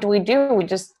 But what do? We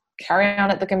just carry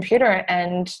on at the computer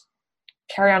and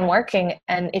carry on working.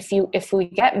 And if we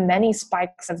get many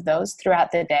spikes of those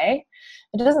throughout the day,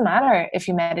 it doesn't matter if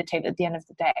you meditate at the end of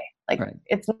the day. Like,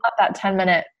 It's not that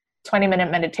 10-minute,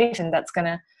 20-minute meditation that's going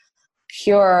to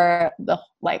cure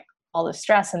all the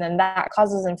stress. And then that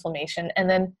causes inflammation. And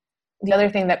then the other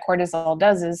thing that cortisol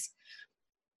does is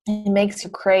it makes you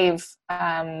crave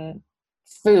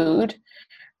food,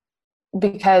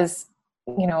 because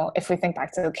if we think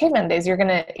back to the caveman days, you're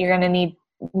gonna need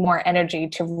more energy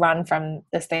to run from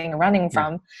this thing you're running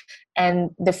from,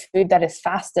 and the food that is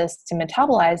fastest to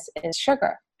metabolize is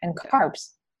sugar and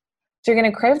carbs. So you're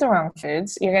gonna crave the wrong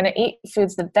foods. You're gonna eat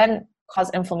foods that then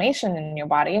cause inflammation in your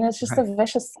body, and it's just a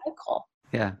vicious cycle.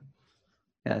 Yeah,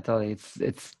 totally.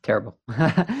 It's terrible.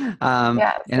 And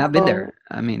I've been there.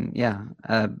 I mean,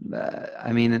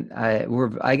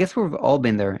 I guess we've all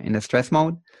been there in the stress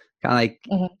mode, kind of like,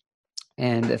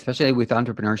 and especially with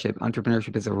entrepreneurship.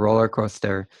 Entrepreneurship is a roller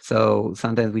coaster. So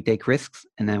sometimes we take risks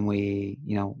and then we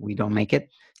don't make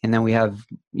it. And then we have,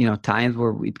 times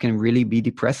where it can really be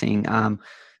depressing.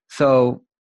 So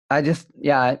I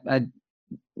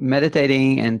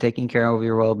meditating and taking care of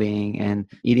your well-being and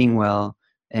eating well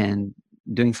and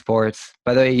doing sports.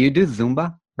 By the way, you do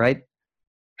Zumba, right?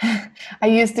 I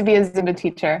used to be a Zumba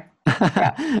teacher.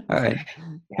 Yeah. All right.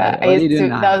 Got Yeah, it. I What do you used do to.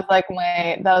 now?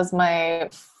 That was my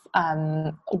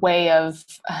way of.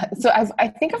 So I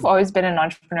think I've always been an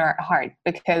entrepreneur at heart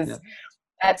Yeah. because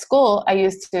at school I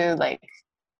used to like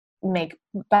make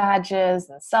badges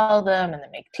and sell them, and then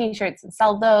make T-shirts and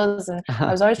sell those. And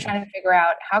I was always trying to figure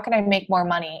out how can I make more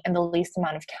money in the least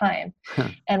amount of time.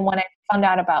 And when I found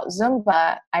out about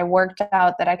Zumba, I worked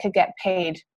out that I could get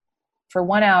paid for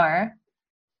 1 hour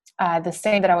the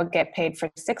same that I would get paid for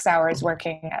 6 hours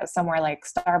working at somewhere like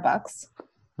Starbucks.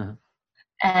 Uh-huh.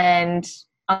 And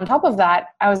on top of that,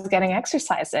 I was getting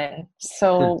exercise in.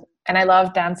 So, and I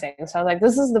love dancing. So I was like,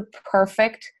 this is the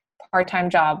perfect part-time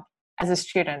job as a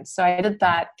student. So I did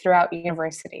that throughout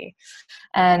university.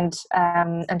 And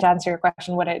to answer your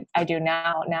question, what I do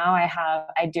now,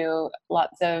 I do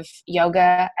lots of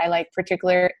yoga. I like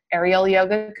particular aerial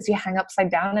yoga because you hang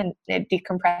upside down and it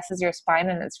decompresses your spine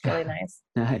and it's really nice.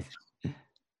 Nice.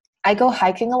 I go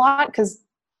hiking a lot because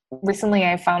recently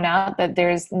I found out that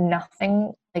there's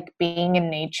nothing like being in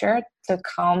nature to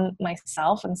calm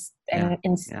myself Yeah. and Yeah.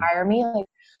 inspire me. Like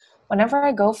whenever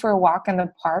I go for a walk in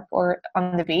the park or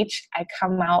on the beach, I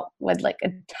come out with like a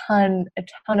ton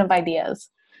of ideas.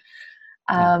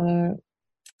 Yeah. Um,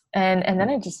 and then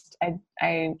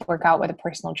I work out with a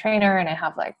personal trainer, and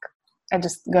I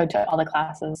just go to all the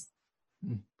classes.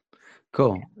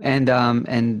 Cool. And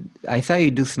I saw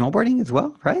you do snowboarding as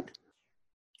well, right?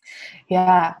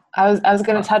 Yeah, I was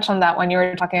going to Oh. touch on that when you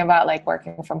were talking about like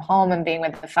working from home and being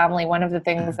with the family. One of the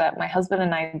things that my husband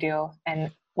and I do,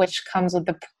 and which comes with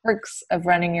the perks of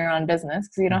running your own business,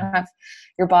 because you don't have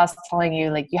your boss telling you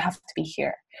like you have to be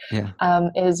here, Yeah.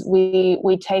 is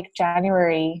we take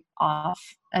January off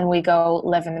and we go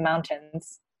live in the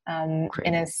mountains in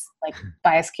Crazy. like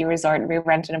by a ski resort. We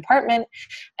rent an apartment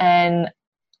and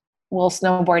we'll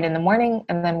snowboard in the morning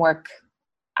and then work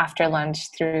after lunch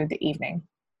through the evening.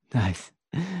 Nice.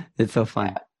 It's so Yeah,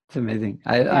 fun. It's amazing.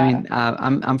 I yeah, mean,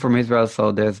 I'm from Israel,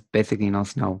 so there's basically no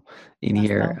snow in no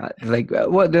here. snow.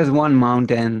 Well, there's one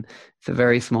mountain. It's a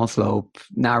very small slope,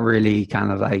 not really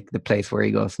kind of like the place where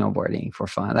you go snowboarding for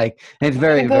fun. Like it's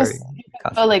very, very You can go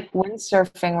costly. like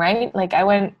windsurfing, right? Like I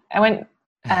went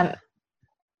um,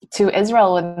 to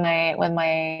Israel with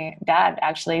my dad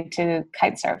actually to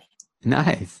kite surf.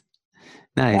 Nice,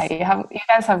 Yeah, nice. you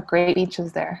guys have great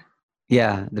beaches there.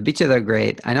 Yeah, the beaches are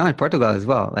great. I know in Portugal as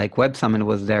well. Like Web Summit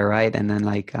was there, right? And then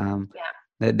like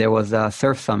Yeah, there was a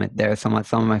surf summit there. Some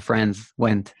of my friends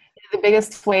went. the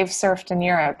biggest wave surfed in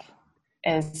Europe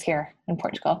is here in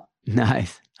Portugal.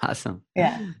 Nice. Awesome.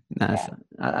 Yeah, Nice.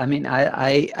 yeah. I mean,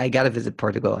 I gotta visit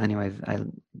Portugal anyways. I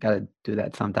gotta do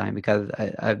that sometime because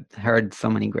I've heard so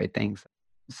many great things.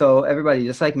 So everybody,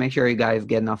 just like make sure you guys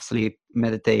get enough sleep,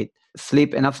 meditate,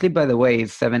 sleep. Enough sleep, by the way,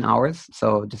 is 7 hours.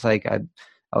 So just like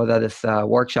I was at this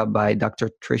workshop by Dr.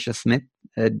 Tricia Smith.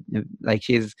 Like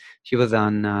she was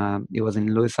on it was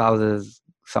in Lewis House's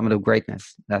Summit of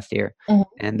Greatness last year, Hmm.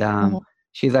 and Hmm.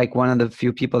 she's like one of the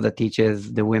few people that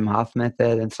teaches the Wim Hof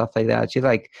method and stuff like that. She's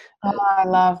like, Oh, I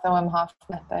love the Wim Hof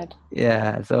method.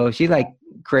 yeah, so she's like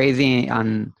crazy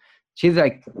on, she's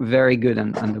like very good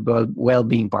on the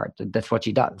well-being part. That's what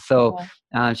she does. So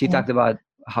she Hmm. talked about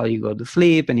how you go to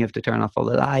sleep and you have to turn off all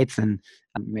the lights and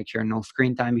make sure no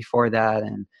screen time before that.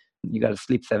 And you got to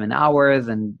sleep 7 hours.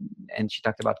 And she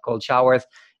talked about cold showers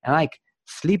and like,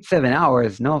 sleep 7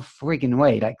 hours, no freaking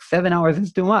way. Like 7 hours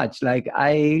is too much. Like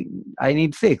I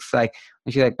need six. Like,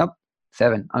 and she's like, nope,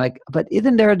 seven. I'm like, but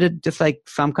isn't there just like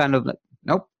some kind of like,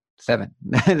 nope, seven.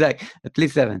 Like at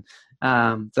least seven.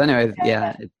 So anyways,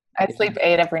 yeah, I it sleep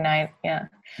 8 every night. Yeah.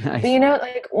 But nice. you know,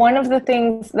 like one of the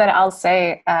things that I'll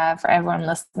say for everyone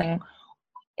listening,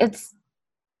 it's,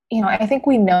 you know, I think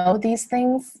we know these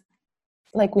things,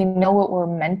 like we know what we're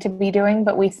meant to be doing,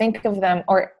 but we think of them,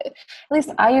 or at least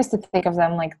I used to think of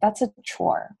them like that's a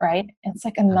chore, right? It's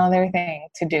like another thing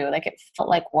to do. Like it felt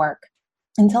like work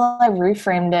until I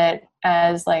reframed it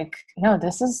as like, no,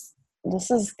 this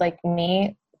is like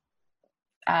me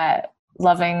uh,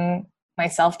 loving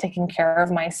myself, taking care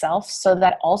of myself, so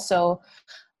that also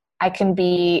I can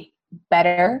be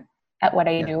better at what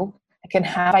I Yeah, do. I can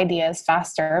have ideas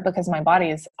faster because my body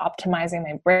is optimizing,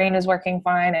 my brain is working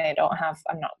fine,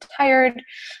 I'm not tired,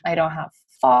 I don't have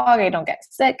fog, I don't get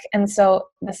sick. And so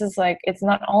this is like, it's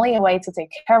not only a way to take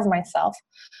care of myself,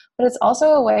 but it's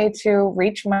also a way to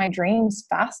reach my dreams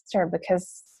faster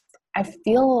because I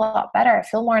feel a lot better. I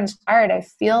feel more inspired. I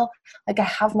feel like I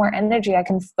have more energy. I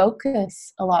can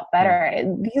focus a lot yeah,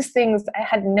 better. These things, I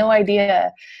had no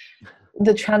idea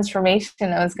the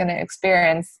transformation I was going to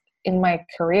experience in my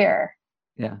career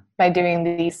yeah. by doing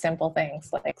these simple things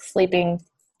like sleeping,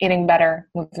 eating better,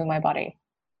 moving my body.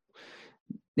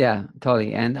 Yeah,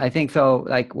 totally. And I think so,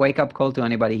 like, wake up call to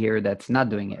anybody here that's not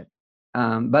doing it.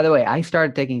 By the way, I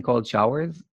started taking cold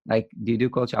showers. Like, do you do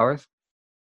cold showers?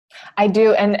 I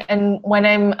do, and when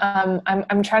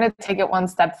I'm trying to take it one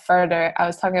step further. I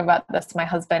was talking about this to my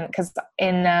husband because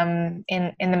in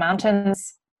the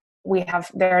mountains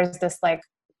there's this like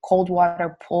cold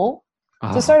water pool, so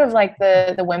Oh, sort of like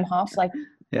the Wim Hof like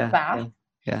yeah, bath,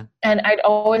 yeah, yeah, and I'd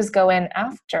always go in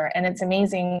after, and it's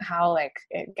amazing how like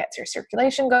it gets your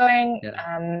circulation going.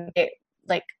 yeah. It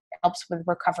like helps with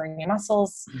recovering your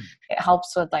muscles. It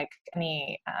helps with like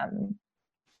any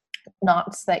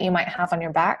knots that you might have on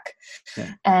your back.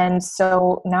 Yeah. And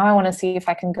so now I want to see if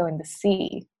I can go in the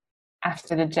sea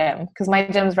after the gym because my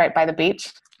gym's right by the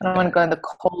beach. And I want to Got go in the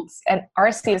cold. And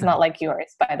our sea is not like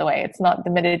yours, by the way. It's not the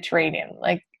Mediterranean.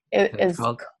 Like it It's is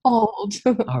called. cold.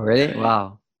 Oh, really?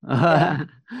 Wow. Yeah.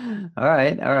 All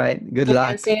right, all right. Good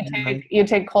luck. So Good luck. you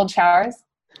take cold showers?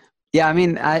 Yeah, I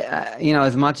mean,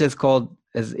 as much as cold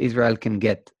as Israel can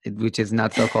get, which is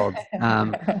not so cold.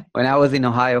 When I was in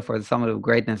Ohio for the Summit of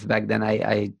Greatness back then,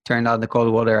 I turned on the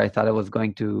cold water. I thought I was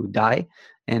going to die,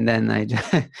 and then I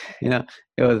just, it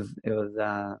was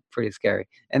pretty scary.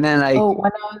 And then like, Oh,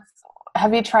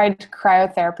 have you tried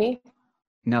cryotherapy?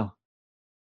 no,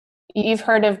 You've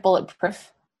heard of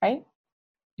bulletproof, right?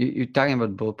 you're talking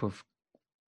about bulletproof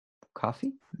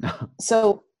coffee? No.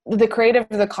 So the creator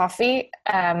of the coffee,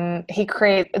 he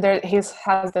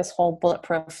has this whole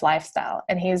bulletproof lifestyle,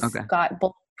 and he's Okay. got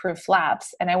bulletproof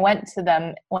labs. And I went to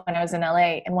them when I was in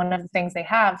LA, and one of the things they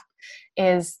have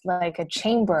is like a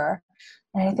chamber,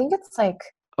 and I think it's like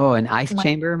Oh, an ice my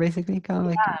chamber, basically, kind of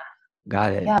like. yeah,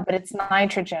 Got it. yeah, but it's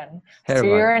nitrogen, Heard so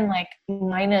about it. you're in like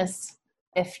minus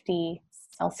 50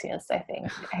 Celsius. I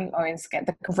think I always get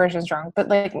the conversions wrong, but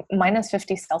like minus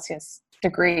 50 Celsius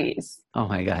degrees, Oh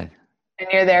my God. and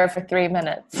you're there for 3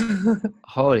 minutes.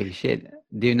 Holy shit.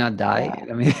 Do you not die?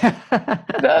 Yeah. I mean,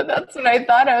 That's what I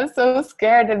thought. I was so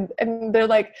scared, and they're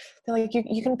like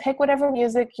you can pick whatever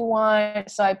music you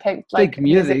want. So I picked pick like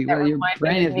music music, that but your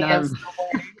brain reminded is me not, of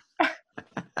snowboarding.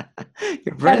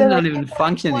 your Yeah, brain is they're not like, even I just want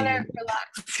functioning. to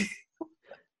relax.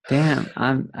 Damn,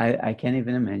 I can't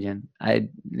even imagine.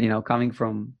 Coming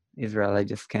from Israel, I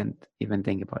just can't even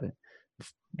think about it.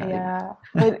 It's not even. Yeah,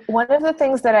 but one of the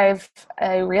things that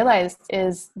I realized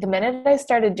is the minute I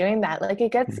started doing that, like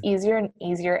it gets easier and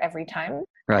easier every time.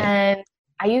 Right. And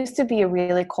I used to be a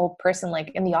really cold person.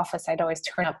 Like in the office, I'd always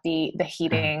turn up the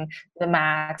heating, the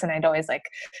max, and I'd always like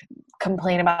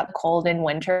complain about the cold in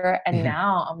winter. And Yeah.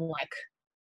 now I'm like,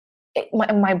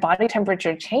 my body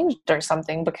temperature changed or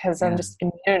something because I'm Yeah. just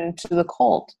immune to the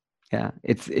cold. Yeah.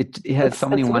 It has so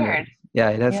many It's wonders. weird. Yeah,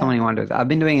 it has so Yeah. many wonders. I've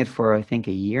been doing it for I think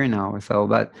a year now or so,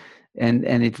 but and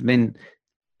it's been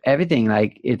everything.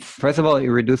 Like, it's, first of all, it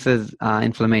reduces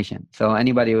inflammation, so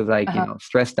anybody who's like Uh-huh.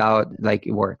 stressed out, like,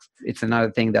 it works. It's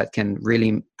another thing that can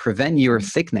really prevent your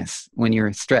sickness when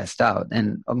you're stressed out,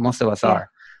 and most of us Yeah. are.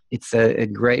 It's a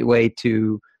great way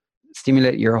to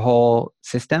stimulate your whole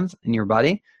systems in your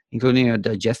body, including your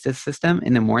digestive system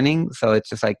in the morning. So it's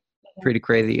just like pretty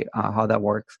crazy how that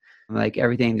works. Like,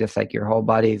 everything, just like your whole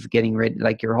body is getting rid,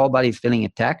 like your whole body is feeling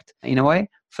attacked in a way,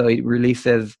 so it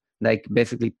releases like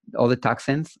basically all the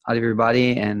toxins out of your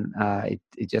body, and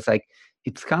it just like,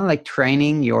 it's kind of like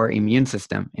training your immune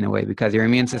system in a way, because your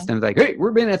immune system is like, hey,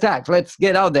 we're being attacked, let's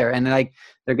get out there, and like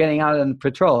they're getting out on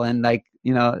patrol, and like,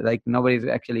 like nobody's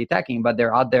actually attacking, but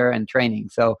they're out there and training.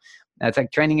 So it's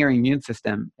like training your immune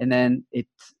system, and then it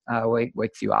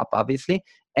wakes you up, obviously,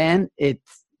 and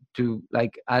it's to,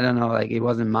 like, I don't know, like, it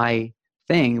wasn't my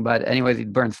thing, but anyways,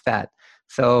 it burns fat.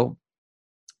 So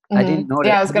I didn't know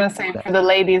Yeah, that. I I was didn't gonna know say that. for the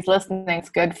ladies listening, it's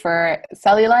good for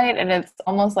cellulite, and it's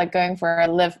almost like going for a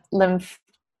lymph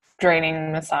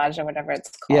draining massage or whatever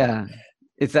it's called. Yeah,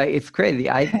 it's like, it's crazy.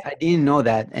 I didn't know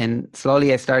that, and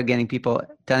slowly I started getting people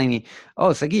telling me,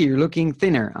 "Oh, Sagi, you're looking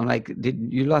thinner." I'm like, "Did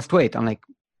you lost weight?" I'm like,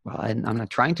 "Well, I'm not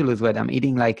trying to lose weight. I'm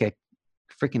eating like a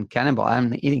freaking cannibal.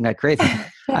 I'm eating like crazy."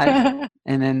 I,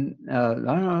 and then I don't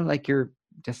know, like, you're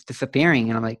just disappearing,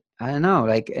 and I'm like, I don't know,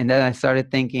 like, and then I started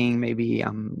thinking maybe I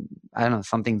don't know,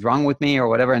 something's wrong with me or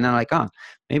whatever, and then I'm like, oh,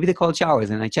 maybe the cold showers,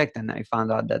 and I checked, and I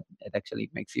found out that it actually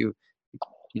makes you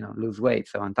lose weight.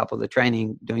 So on top of the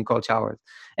training, doing cold showers.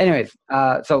 Anyways,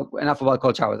 so enough about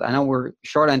cold showers. I know we're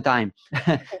short on time.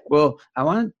 Well, I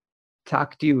want to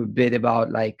talk to you a bit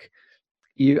about, like,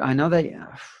 I know that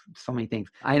so many things.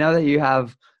 I know that you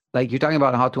have, like, you're talking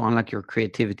about how to unlock your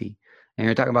creativity, and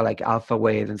you're talking about like alpha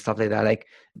waves and stuff like that. Like,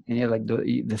 and you're like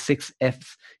the 6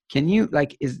 Fs. Can you,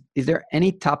 like, is there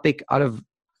any topic out of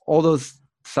all those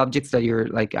subjects that you're,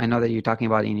 like, I know that you're talking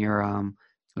about in your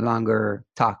longer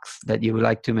talks, that you would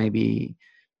like to maybe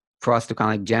for us to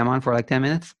kind of like jam on for like 10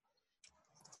 minutes?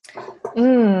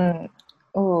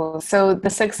 Oh, so the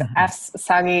 6 F's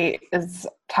Sagi is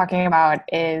talking about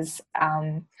is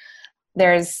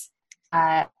there's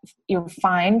you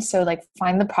find, so like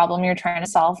find the problem you're trying to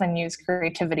solve and use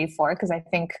creativity for, because I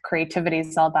think creativity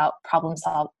is all about problem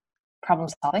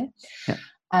solving.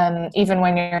 Yeah. Even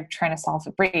when you're trying to solve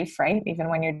a brief, right? Even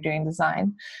when you're doing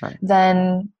design. Right.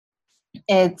 Then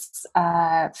it's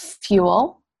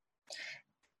fuel.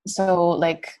 So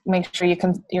like make sure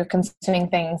you're consuming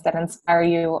things that inspire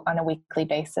you on a weekly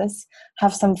basis.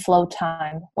 Have some flow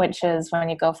time, which is when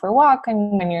you go for a walk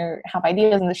and when you have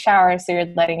ideas in the shower, so you're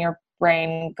letting your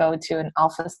brain go to an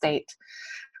alpha state,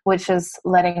 which is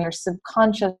letting your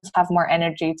subconscious have more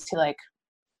energy to like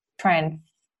try and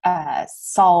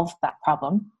solve that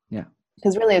problem. Yeah.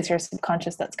 Because really it's your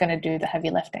subconscious that's going to do the heavy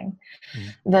lifting.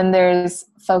 Then there's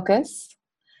focus.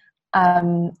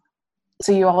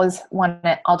 So you always want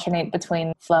to alternate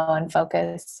between flow and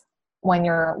focus when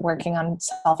you're working on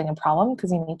solving a problem,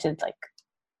 because you need to like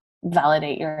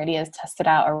validate your ideas, test it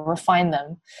out, or refine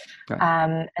them. Right.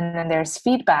 And then there's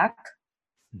feedback.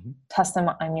 Test them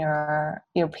on your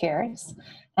peers.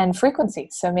 And frequency.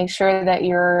 So make sure that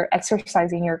you're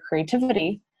exercising your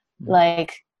creativity,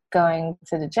 like going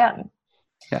to the gym.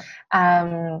 Yeah.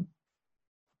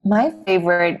 My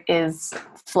favorite is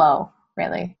flow,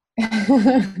 really.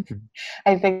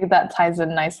 I think that ties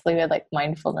in nicely with like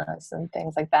mindfulness and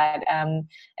things like that.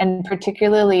 And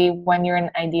particularly when you're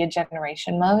in idea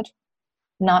generation mode,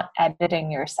 not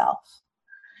editing yourself.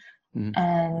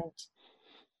 And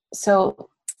so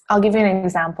I'll give you an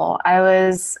example. I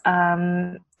was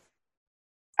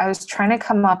trying to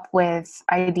come up with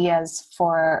ideas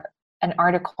for an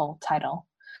article title.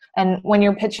 And when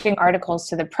you're pitching articles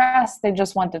to the press, they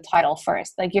just want the title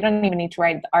first. Like you don't even need to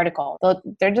write the article.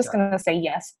 They're just going to say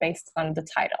yes based on the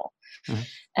title.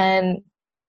 And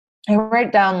I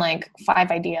write down like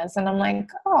 5 ideas and I'm like,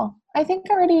 oh, I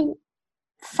think I already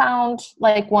found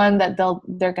like one that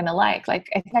they're going to like I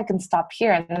think I can stop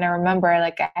here. And then I remember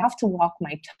like I have to walk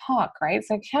my talk, right?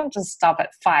 So I can't just stop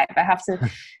at 5. I have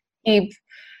to keep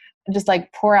just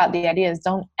like pour out the ideas.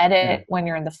 Don't edit when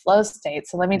you're in the flow state.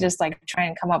 So let me just like try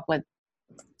and come up with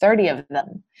 30 of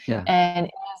them. And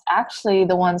it was actually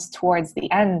the ones towards the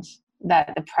end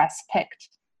that the press picked.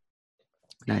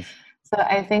 Nice. So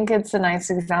I think it's a nice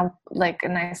example, like a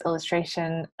nice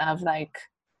illustration of like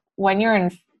when you're in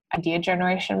idea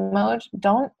generation mode,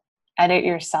 don't edit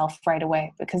yourself right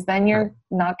away, because then you're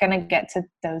not going to get to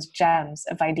those gems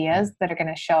of ideas that are going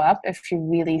to show up if you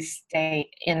really stay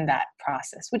in that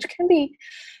process, which can be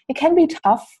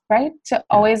tough, right? To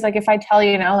always, like if I tell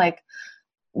you, like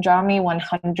draw me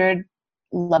 100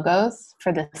 logos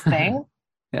for this thing,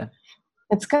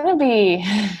 it's going to be,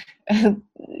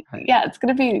 it's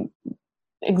going to be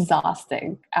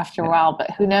exhausting after a while,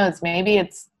 but who knows, maybe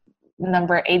it's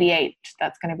number 88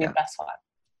 that's going to be the best one.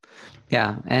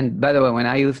 Yeah. And by the way, when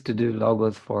I used to do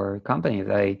logos for companies,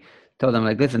 I told them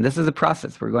like, listen, this is a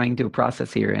process. We're going through a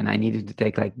process here. And I needed to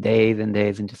take like days and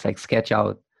days and just like sketch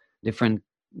out different,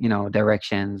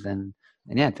 directions. And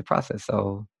it's a process.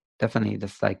 So definitely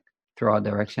just like throw out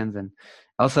directions. And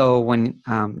also when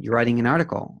you're writing an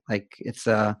article, like it's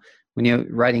when you're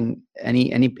writing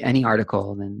any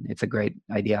article, then it's a great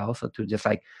idea also to just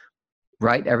like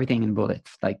write everything in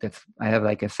bullets. Like I have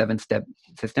like a 7-step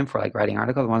system for like writing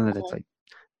articles. One of it's like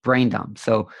brain dump.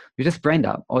 So you just brain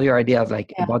dump all your ideas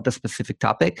like about the specific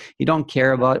topic. You don't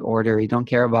care about order. You don't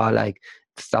care about like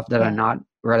stuff that are not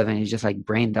relevant. You just like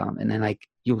brain dump, and then like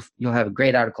you'll have a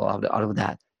great article out of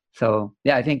that. So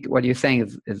yeah, I think what you're saying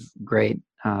is great.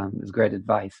 Is great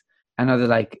advice. I know that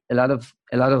like a lot of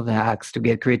the hacks to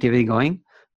get creativity going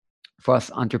for us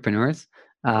entrepreneurs,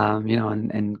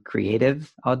 and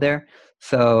creatives out there.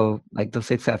 So like those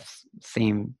 6 F's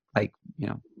seem like,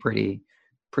 pretty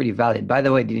valid. By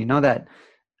the way, did you know that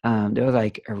there was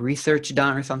like a research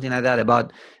done or something like that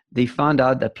about, they found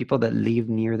out that people that live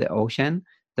near the ocean,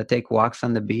 that take walks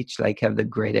on the beach, like have the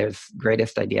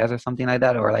greatest ideas or something like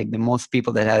that, or like the most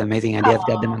people that had amazing ideas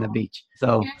got them on the beach.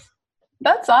 So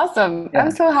that's awesome.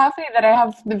 I'm so happy that I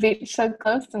have the beach so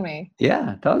close to me.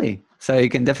 Yeah, totally. So you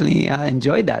can definitely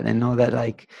enjoy that and know that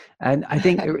and I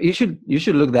think you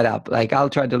should look that up. Like I'll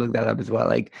try to look that up as well.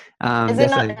 Like, is it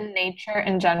not in nature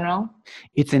in general?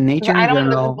 It's in nature in general. I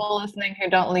don't want people listening who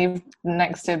don't live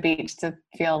next to a beach to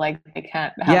feel like they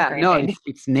can't have great ideas.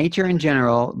 It's nature in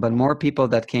general, but more people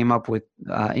that came up with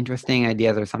interesting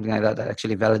ideas or something like that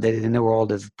actually validated in the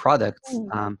world as products,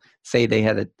 say they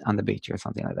had it on the beach or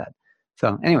something like that.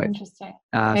 So anyway, Interesting.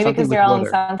 Maybe something because with they're all in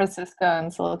water. San Francisco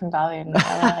and Silicon Valley and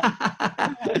LA.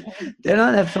 They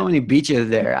don't have so many beaches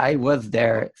there. I was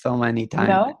there so many times.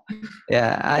 No,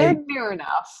 Yeah, they're near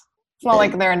enough. It's not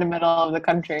like they're in the middle of the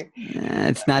country.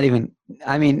 it's not even.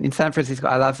 I mean, in San Francisco,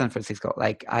 I love San Francisco.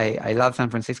 Like I love San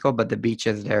Francisco, but the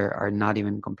beaches there are not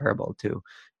even comparable to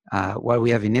what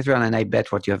we have in Israel, and I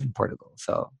bet what you have in Portugal.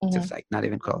 So just like not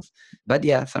even close. But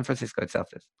yeah, San Francisco itself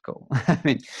is cool. I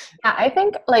mean, Yeah, I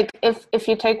think like if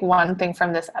you take one thing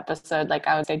from this episode, like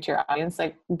I would say to your audience,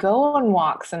 like go on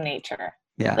walks in nature.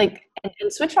 yeah, Like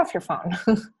and switch off your phone.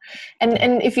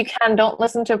 and if you can, don't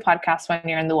listen to a podcast when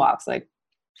you're in the walks. Like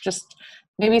just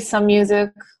maybe some music,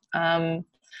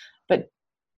 but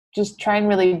just try and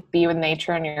really be with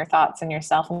nature and your thoughts and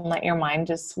yourself, and let your mind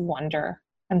just wander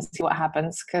and see what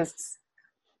happens. Because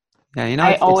yeah, you know,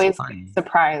 I it's always funny. get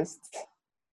surprised.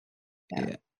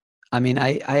 Yeah. I mean,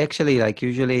 I actually like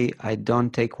usually I don't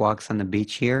take walks on the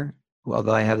beach here,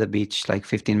 although I have the beach like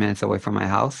 15 minutes away from my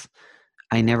house.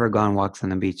 I never go on walks on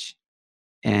the beach,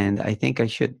 and I think I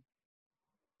should.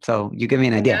 So you give me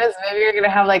an idea. Yes, maybe you're gonna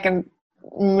have like an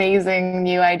amazing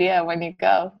new idea when you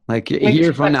go. Like a Make year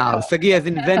sure from to now, go. Sagi has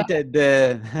invented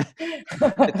the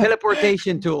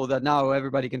teleportation tool that now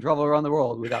everybody can travel around the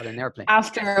world without an airplane.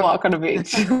 After a walk on the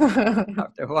beach.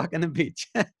 After walking the beach.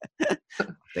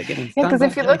 They're getting Yeah, stung because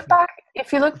by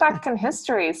if you look back in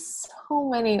history, so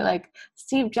many like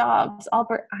Steve Jobs,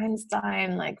 Albert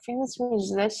Einstein, like famous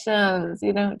musicians,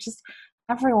 you know, just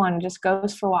everyone just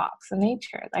goes for walks in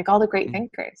nature. Like all the great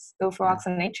thinkers go for walks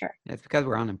in nature. Yeah, it's because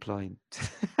we're unemployed.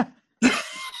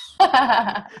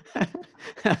 I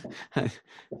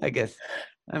guess.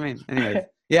 I mean, anyways.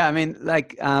 Yeah, I mean,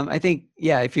 like, I think,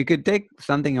 yeah, if you could take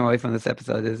something away from this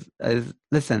episode is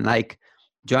listen, like,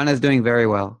 Joanna's doing very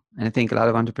well. And I think a lot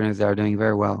of entrepreneurs that are doing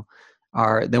very well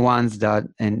are the ones that,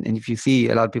 and if you see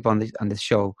a lot of people on this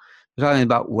show, they're talking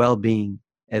about well-being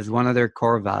as one of their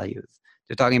core values.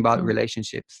 They're talking about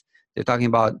relationships. They're talking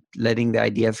about letting the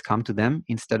ideas come to them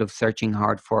instead of searching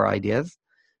hard for ideas.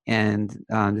 And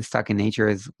the stuck in nature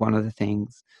is one of the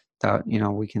things that, you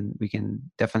know, we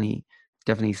can definitely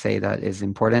say that is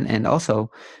important. And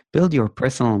also build your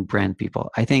personal brand, people.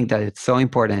 I think that it's so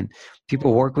important.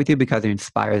 People work with you because you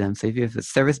inspire them. So if you have a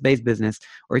service-based business,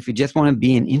 or if you just want to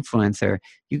be an influencer,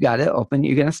 you're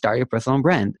going to start your personal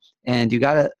brand, and you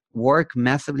got to work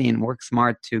massively and work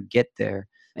smart to get there.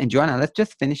 And Joanna, let's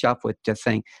just finish off with just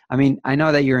saying, I mean, I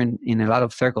know that you're in a lot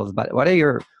of circles, but what are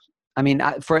your, I mean,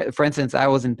 for instance, I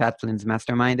was in Pat Flynn's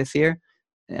mastermind this year.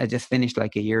 I just finished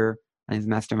like a year on his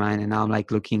mastermind, and now I'm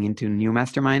like looking into new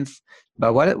masterminds.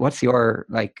 But what's your,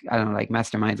 like, I don't know, like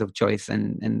masterminds of choice,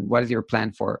 and what is your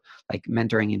plan for like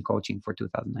mentoring and coaching for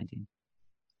 2019?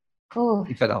 Ooh,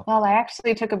 If at all. well, I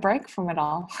actually took a break from it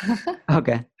all.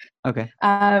 Okay.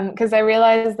 Because I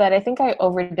realized that I think I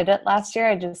overdid it last year.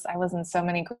 I was in so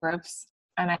many groups,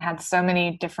 and I had so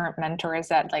many different mentors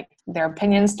that like their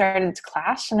opinions started to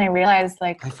clash, and I realized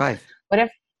like, High five.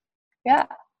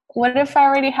 what if I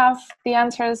already have the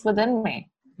answers within me?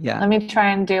 Yeah. Let me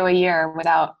try and do a year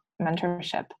without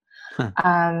mentorship.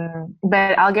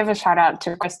 But I'll give a shout out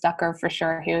to Chris Ducker for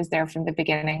sure. He was there from the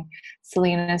beginning.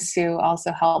 Selena Sue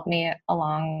also helped me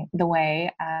along the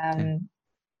way.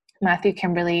 Matthew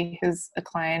Kimberly, who's a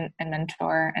client and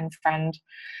mentor and friend.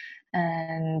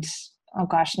 And oh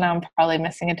gosh, now I'm probably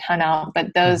missing a ton out,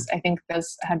 but those, I think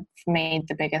those have made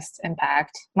the biggest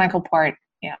impact. Michael Port,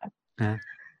 yeah.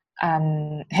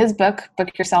 His book,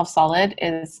 Book Yourself Solid,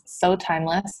 is so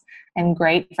timeless and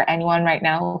great for anyone right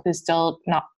now who's still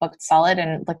not booked solid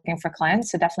and looking for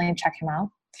clients. So definitely check him out.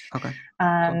 Okay.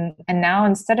 And now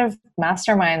instead of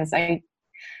masterminds,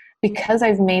 because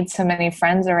I've made so many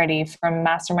friends already from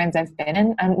masterminds I've been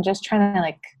in, I'm just trying to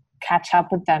like catch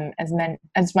up with them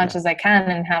as much as I can,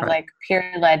 and have like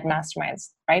peer-led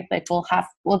masterminds, right? Like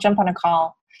we'll jump on a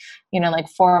call, you know, like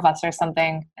 4 of us or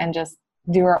something, and just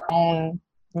do our own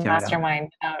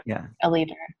mastermind out a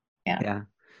leader. Yeah.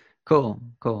 Cool.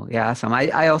 Yeah, awesome. I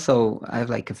have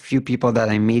like a few people that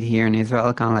I meet here in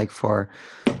Israel, kind of like for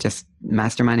just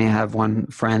masterminding. I have one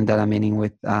friend that I'm meeting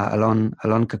with, Alon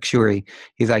Kakshuri.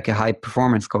 He's like a high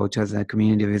performance coach, has a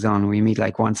community of his own. We meet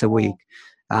like once a week.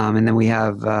 And then I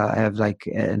have like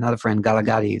another friend,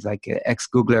 Galagadi. He's like an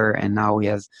ex-Googler, and now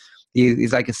he's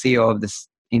like a CEO of this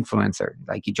influencer.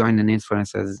 Like he joined an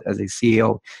influencer as a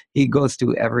CEO. He goes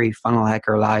to every Funnel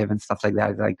Hacker Live and stuff like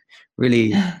that. It's like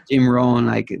really Jim Rohn,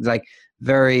 like it's like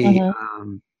very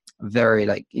very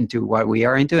like into what we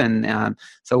are into, and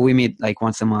so we meet like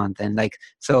once a month, and like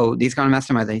so these kind of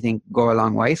masterminds I think go a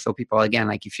long way. So people, again,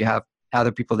 like if you have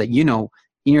other people that you know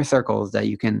inner circles that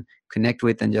you can connect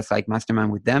with and just like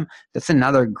mastermind with them. That's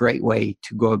another great way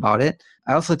to go about it.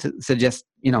 I also suggest,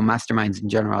 masterminds in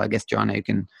general. I guess, Joanna, you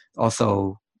can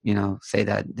also, say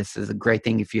that this is a great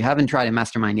thing. If you haven't tried a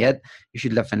mastermind yet, you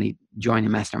should definitely join a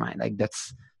mastermind. Like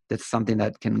that's something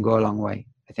that can go a long way,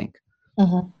 I think.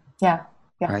 Mm-hmm. Yeah.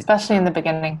 Right. Especially in the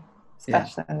beginning. Yeah.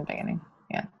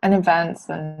 And events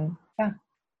and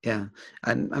Yeah.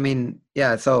 And I mean,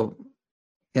 yeah. So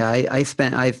yeah, I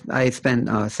spent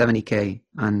 70K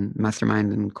on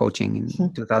mastermind and coaching in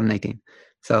 2018.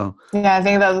 So yeah, I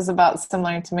think that was about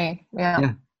similar to me.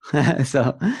 Yeah.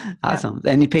 So awesome.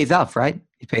 And it pays off, right?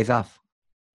 It pays off.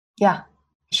 Yeah.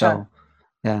 Sure. So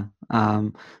yeah.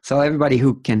 So everybody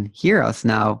who can hear us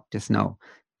now, just know,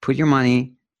 put your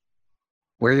money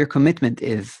where your commitment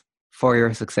is for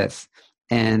your success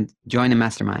and join a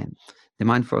mastermind. The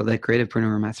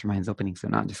Creativepreneur Mastermind is opening, so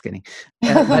no, I'm just kidding.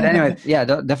 But anyway, yeah,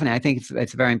 definitely. I think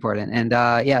it's very important. And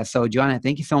so Joanna,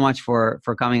 thank you so much for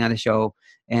coming on the show.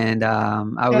 And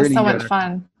I really so much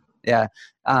fun. Yeah.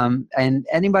 And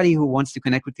anybody who wants to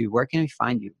connect with you, where can we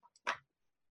find you?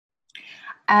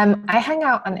 I hang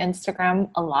out on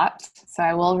Instagram a lot, so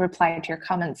I will reply to your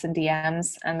comments and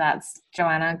DMs, and that's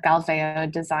Joanna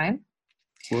Galvao Design.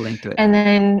 We'll link to it. And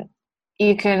then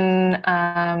you can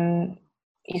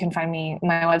find me,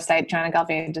 my website,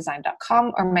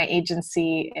 joannagalvaodesign.com, or my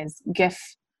agency is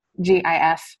GIF,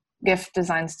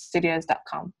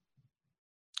 GIFdesignstudios.com.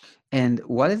 And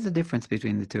what is the difference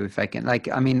between the two? If I can,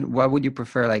 what would you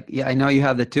prefer? I know you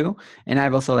have the two, and I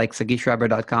have also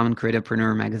SagiSchreiber.com and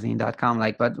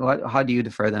CreativepreneurMagazine.com. But how do you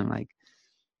differ them?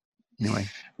 Anyway.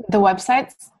 The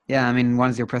websites? Yeah,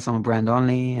 one's your personal brand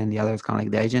only, and the other is kind of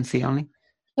like the agency only.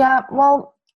 Yeah,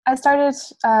 well, I started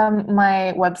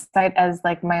my website as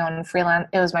my own freelance.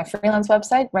 It was my freelance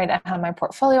website, right? I had my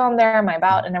portfolio on there, my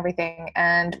about and everything.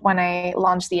 And when I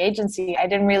launched the agency, I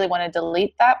didn't really want to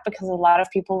delete that because a lot of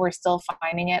people were still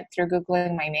finding it through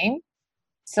Googling my name.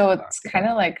 So it's kind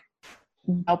of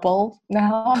double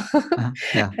now.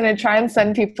 Yeah. And I try and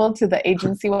send people to the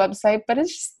agency website, but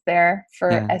it's just there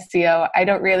for SEO. I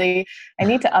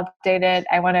need to update it.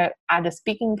 I want to add a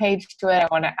speaking page to it. I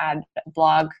want to add a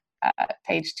blog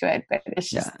page to it, but it's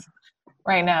just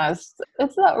right now it's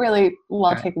not really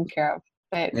well taken care of.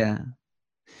 But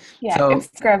so,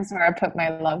 Instagram's where I put my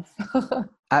love.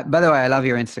 By the way, I love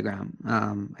your Instagram.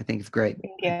 I think it's great.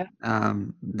 Thank you.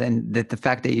 Then the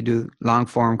fact that you do long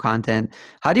form content.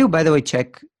 How do you, by the way,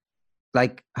 check?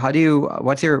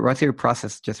 What's your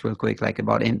process? Just real quick,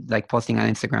 about posting on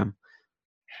Instagram.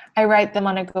 I write them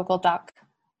on a Google Doc.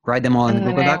 Write them all in the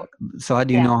Google Doc. So how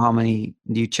do you know how many?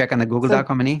 Do you check on the Google Doc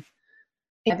how many?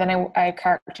 Yeah, then I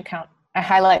character count. I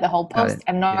highlight the whole post,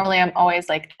 and normally I'm always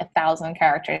 1,000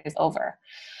 characters over.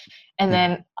 And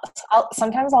then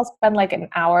sometimes I'll spend an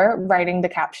hour writing the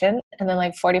caption, and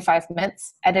then 45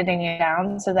 minutes editing it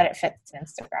down so that it fits in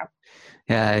Instagram.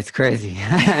 Yeah, it's crazy.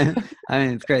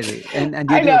 It's crazy. And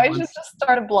I know I should just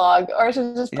start a blog, or I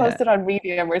should just post it on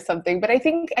Medium or something. But I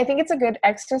think it's a good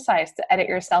exercise to edit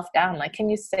yourself down. Can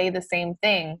you say the same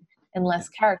thing in less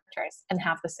characters and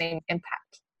have the same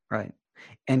impact? Right.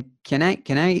 And can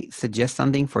I suggest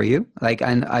something for you?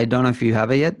 And I don't know if you have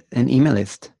it yet. An email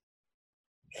list.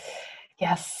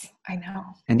 Yes, I know.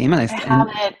 An email list. I have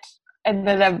it, and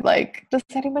then I'm does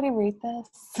anybody read this?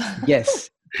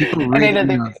 Yes. People read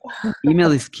emails.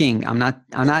 Email is king. I'm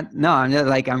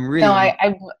really. No,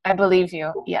 I believe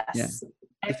you. Yes.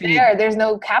 Yeah. There's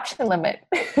no caption limit.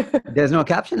 There's no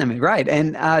caption limit, right?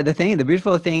 And the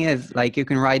beautiful thing is you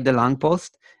can write the long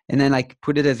post and then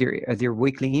put it as your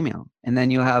weekly email, and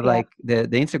then you have the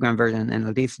Instagram version, and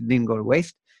at least it didn't go to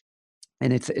waste.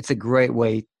 And it's a great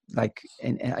way.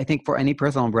 And I think for any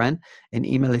personal brand, an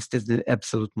email list is the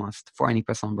absolute must for any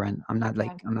personal brand. I'm not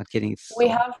kidding. We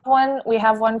have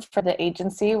one for the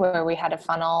agency where we had a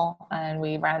funnel and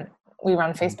we run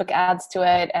Facebook ads to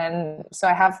it. And so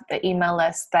I have the email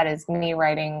list that is me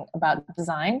writing about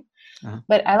design,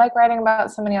 but I like writing about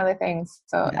so many other things.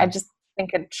 So I just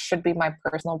think it should be my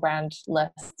personal brand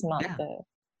list, not the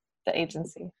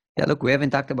agency. Yeah, look, we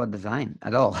haven't talked about design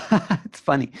at all. It's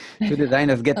funny. Two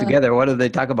designers get together. What do they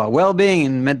talk about?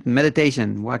 Well-being and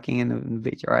meditation, walking in the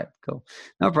beach. All right, cool.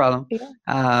 No problem.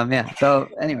 So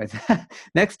anyways,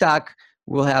 next talk,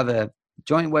 we'll have a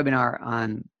joint webinar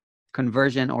on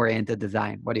conversion-oriented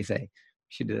design. What do you say? We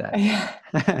should do that.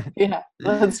 Yeah.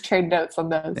 Let's trade notes on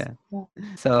those. Yeah.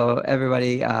 So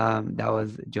everybody, that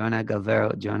was Joanna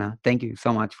Galvao. Joanna, thank you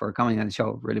so much for coming on the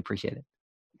show. Really appreciate it.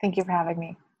 Thank you for having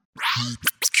me.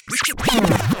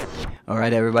 All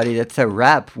right, everybody, that's a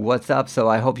wrap. What's up? So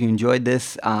I hope you enjoyed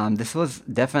this. This was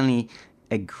definitely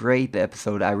a great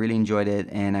episode. I really enjoyed it,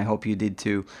 and I hope you did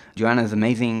too. Joanna is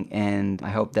amazing, and I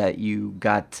hope that you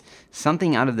got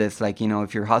something out of this. Like,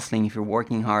 if you're hustling, if you're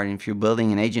working hard, and if you're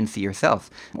building an agency yourself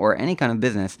or any kind of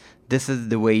business, this is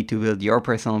the way to build your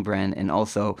personal brand and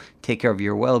also take care of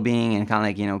your well-being and kind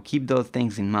of like, keep those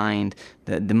things in mind,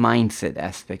 the mindset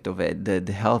aspect of it,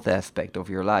 the health aspect of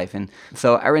your life. And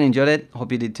so I really enjoyed it.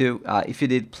 Hope you did too. If you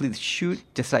did, please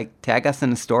just like tag us in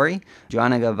the story,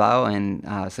 Joanna Galvao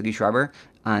and Sagi Schreiber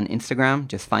on Instagram.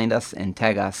 Just find us and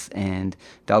tag us, and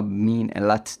that'll mean a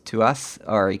lot to us.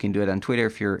 Or you can do it on Twitter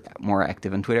if you're more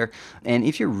active on Twitter. And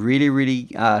if you really, really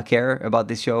care about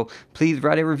this show, please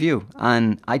write a review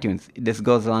on iTunes. This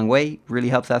goes a long way, really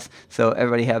helps us. So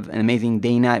everybody have an amazing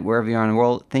day, night, wherever you are in the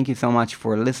world. Thank you so much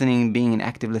for listening, being an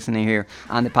active listener here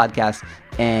on the podcast,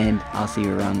 and I'll see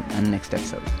you around on the next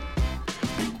episode.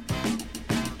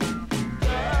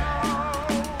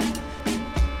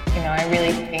 I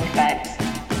really think that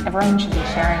everyone should be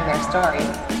sharing their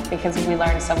stories because we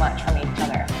learn so much from each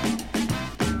other.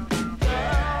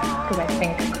 Because I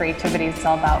think creativity is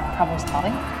all about problem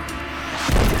solving.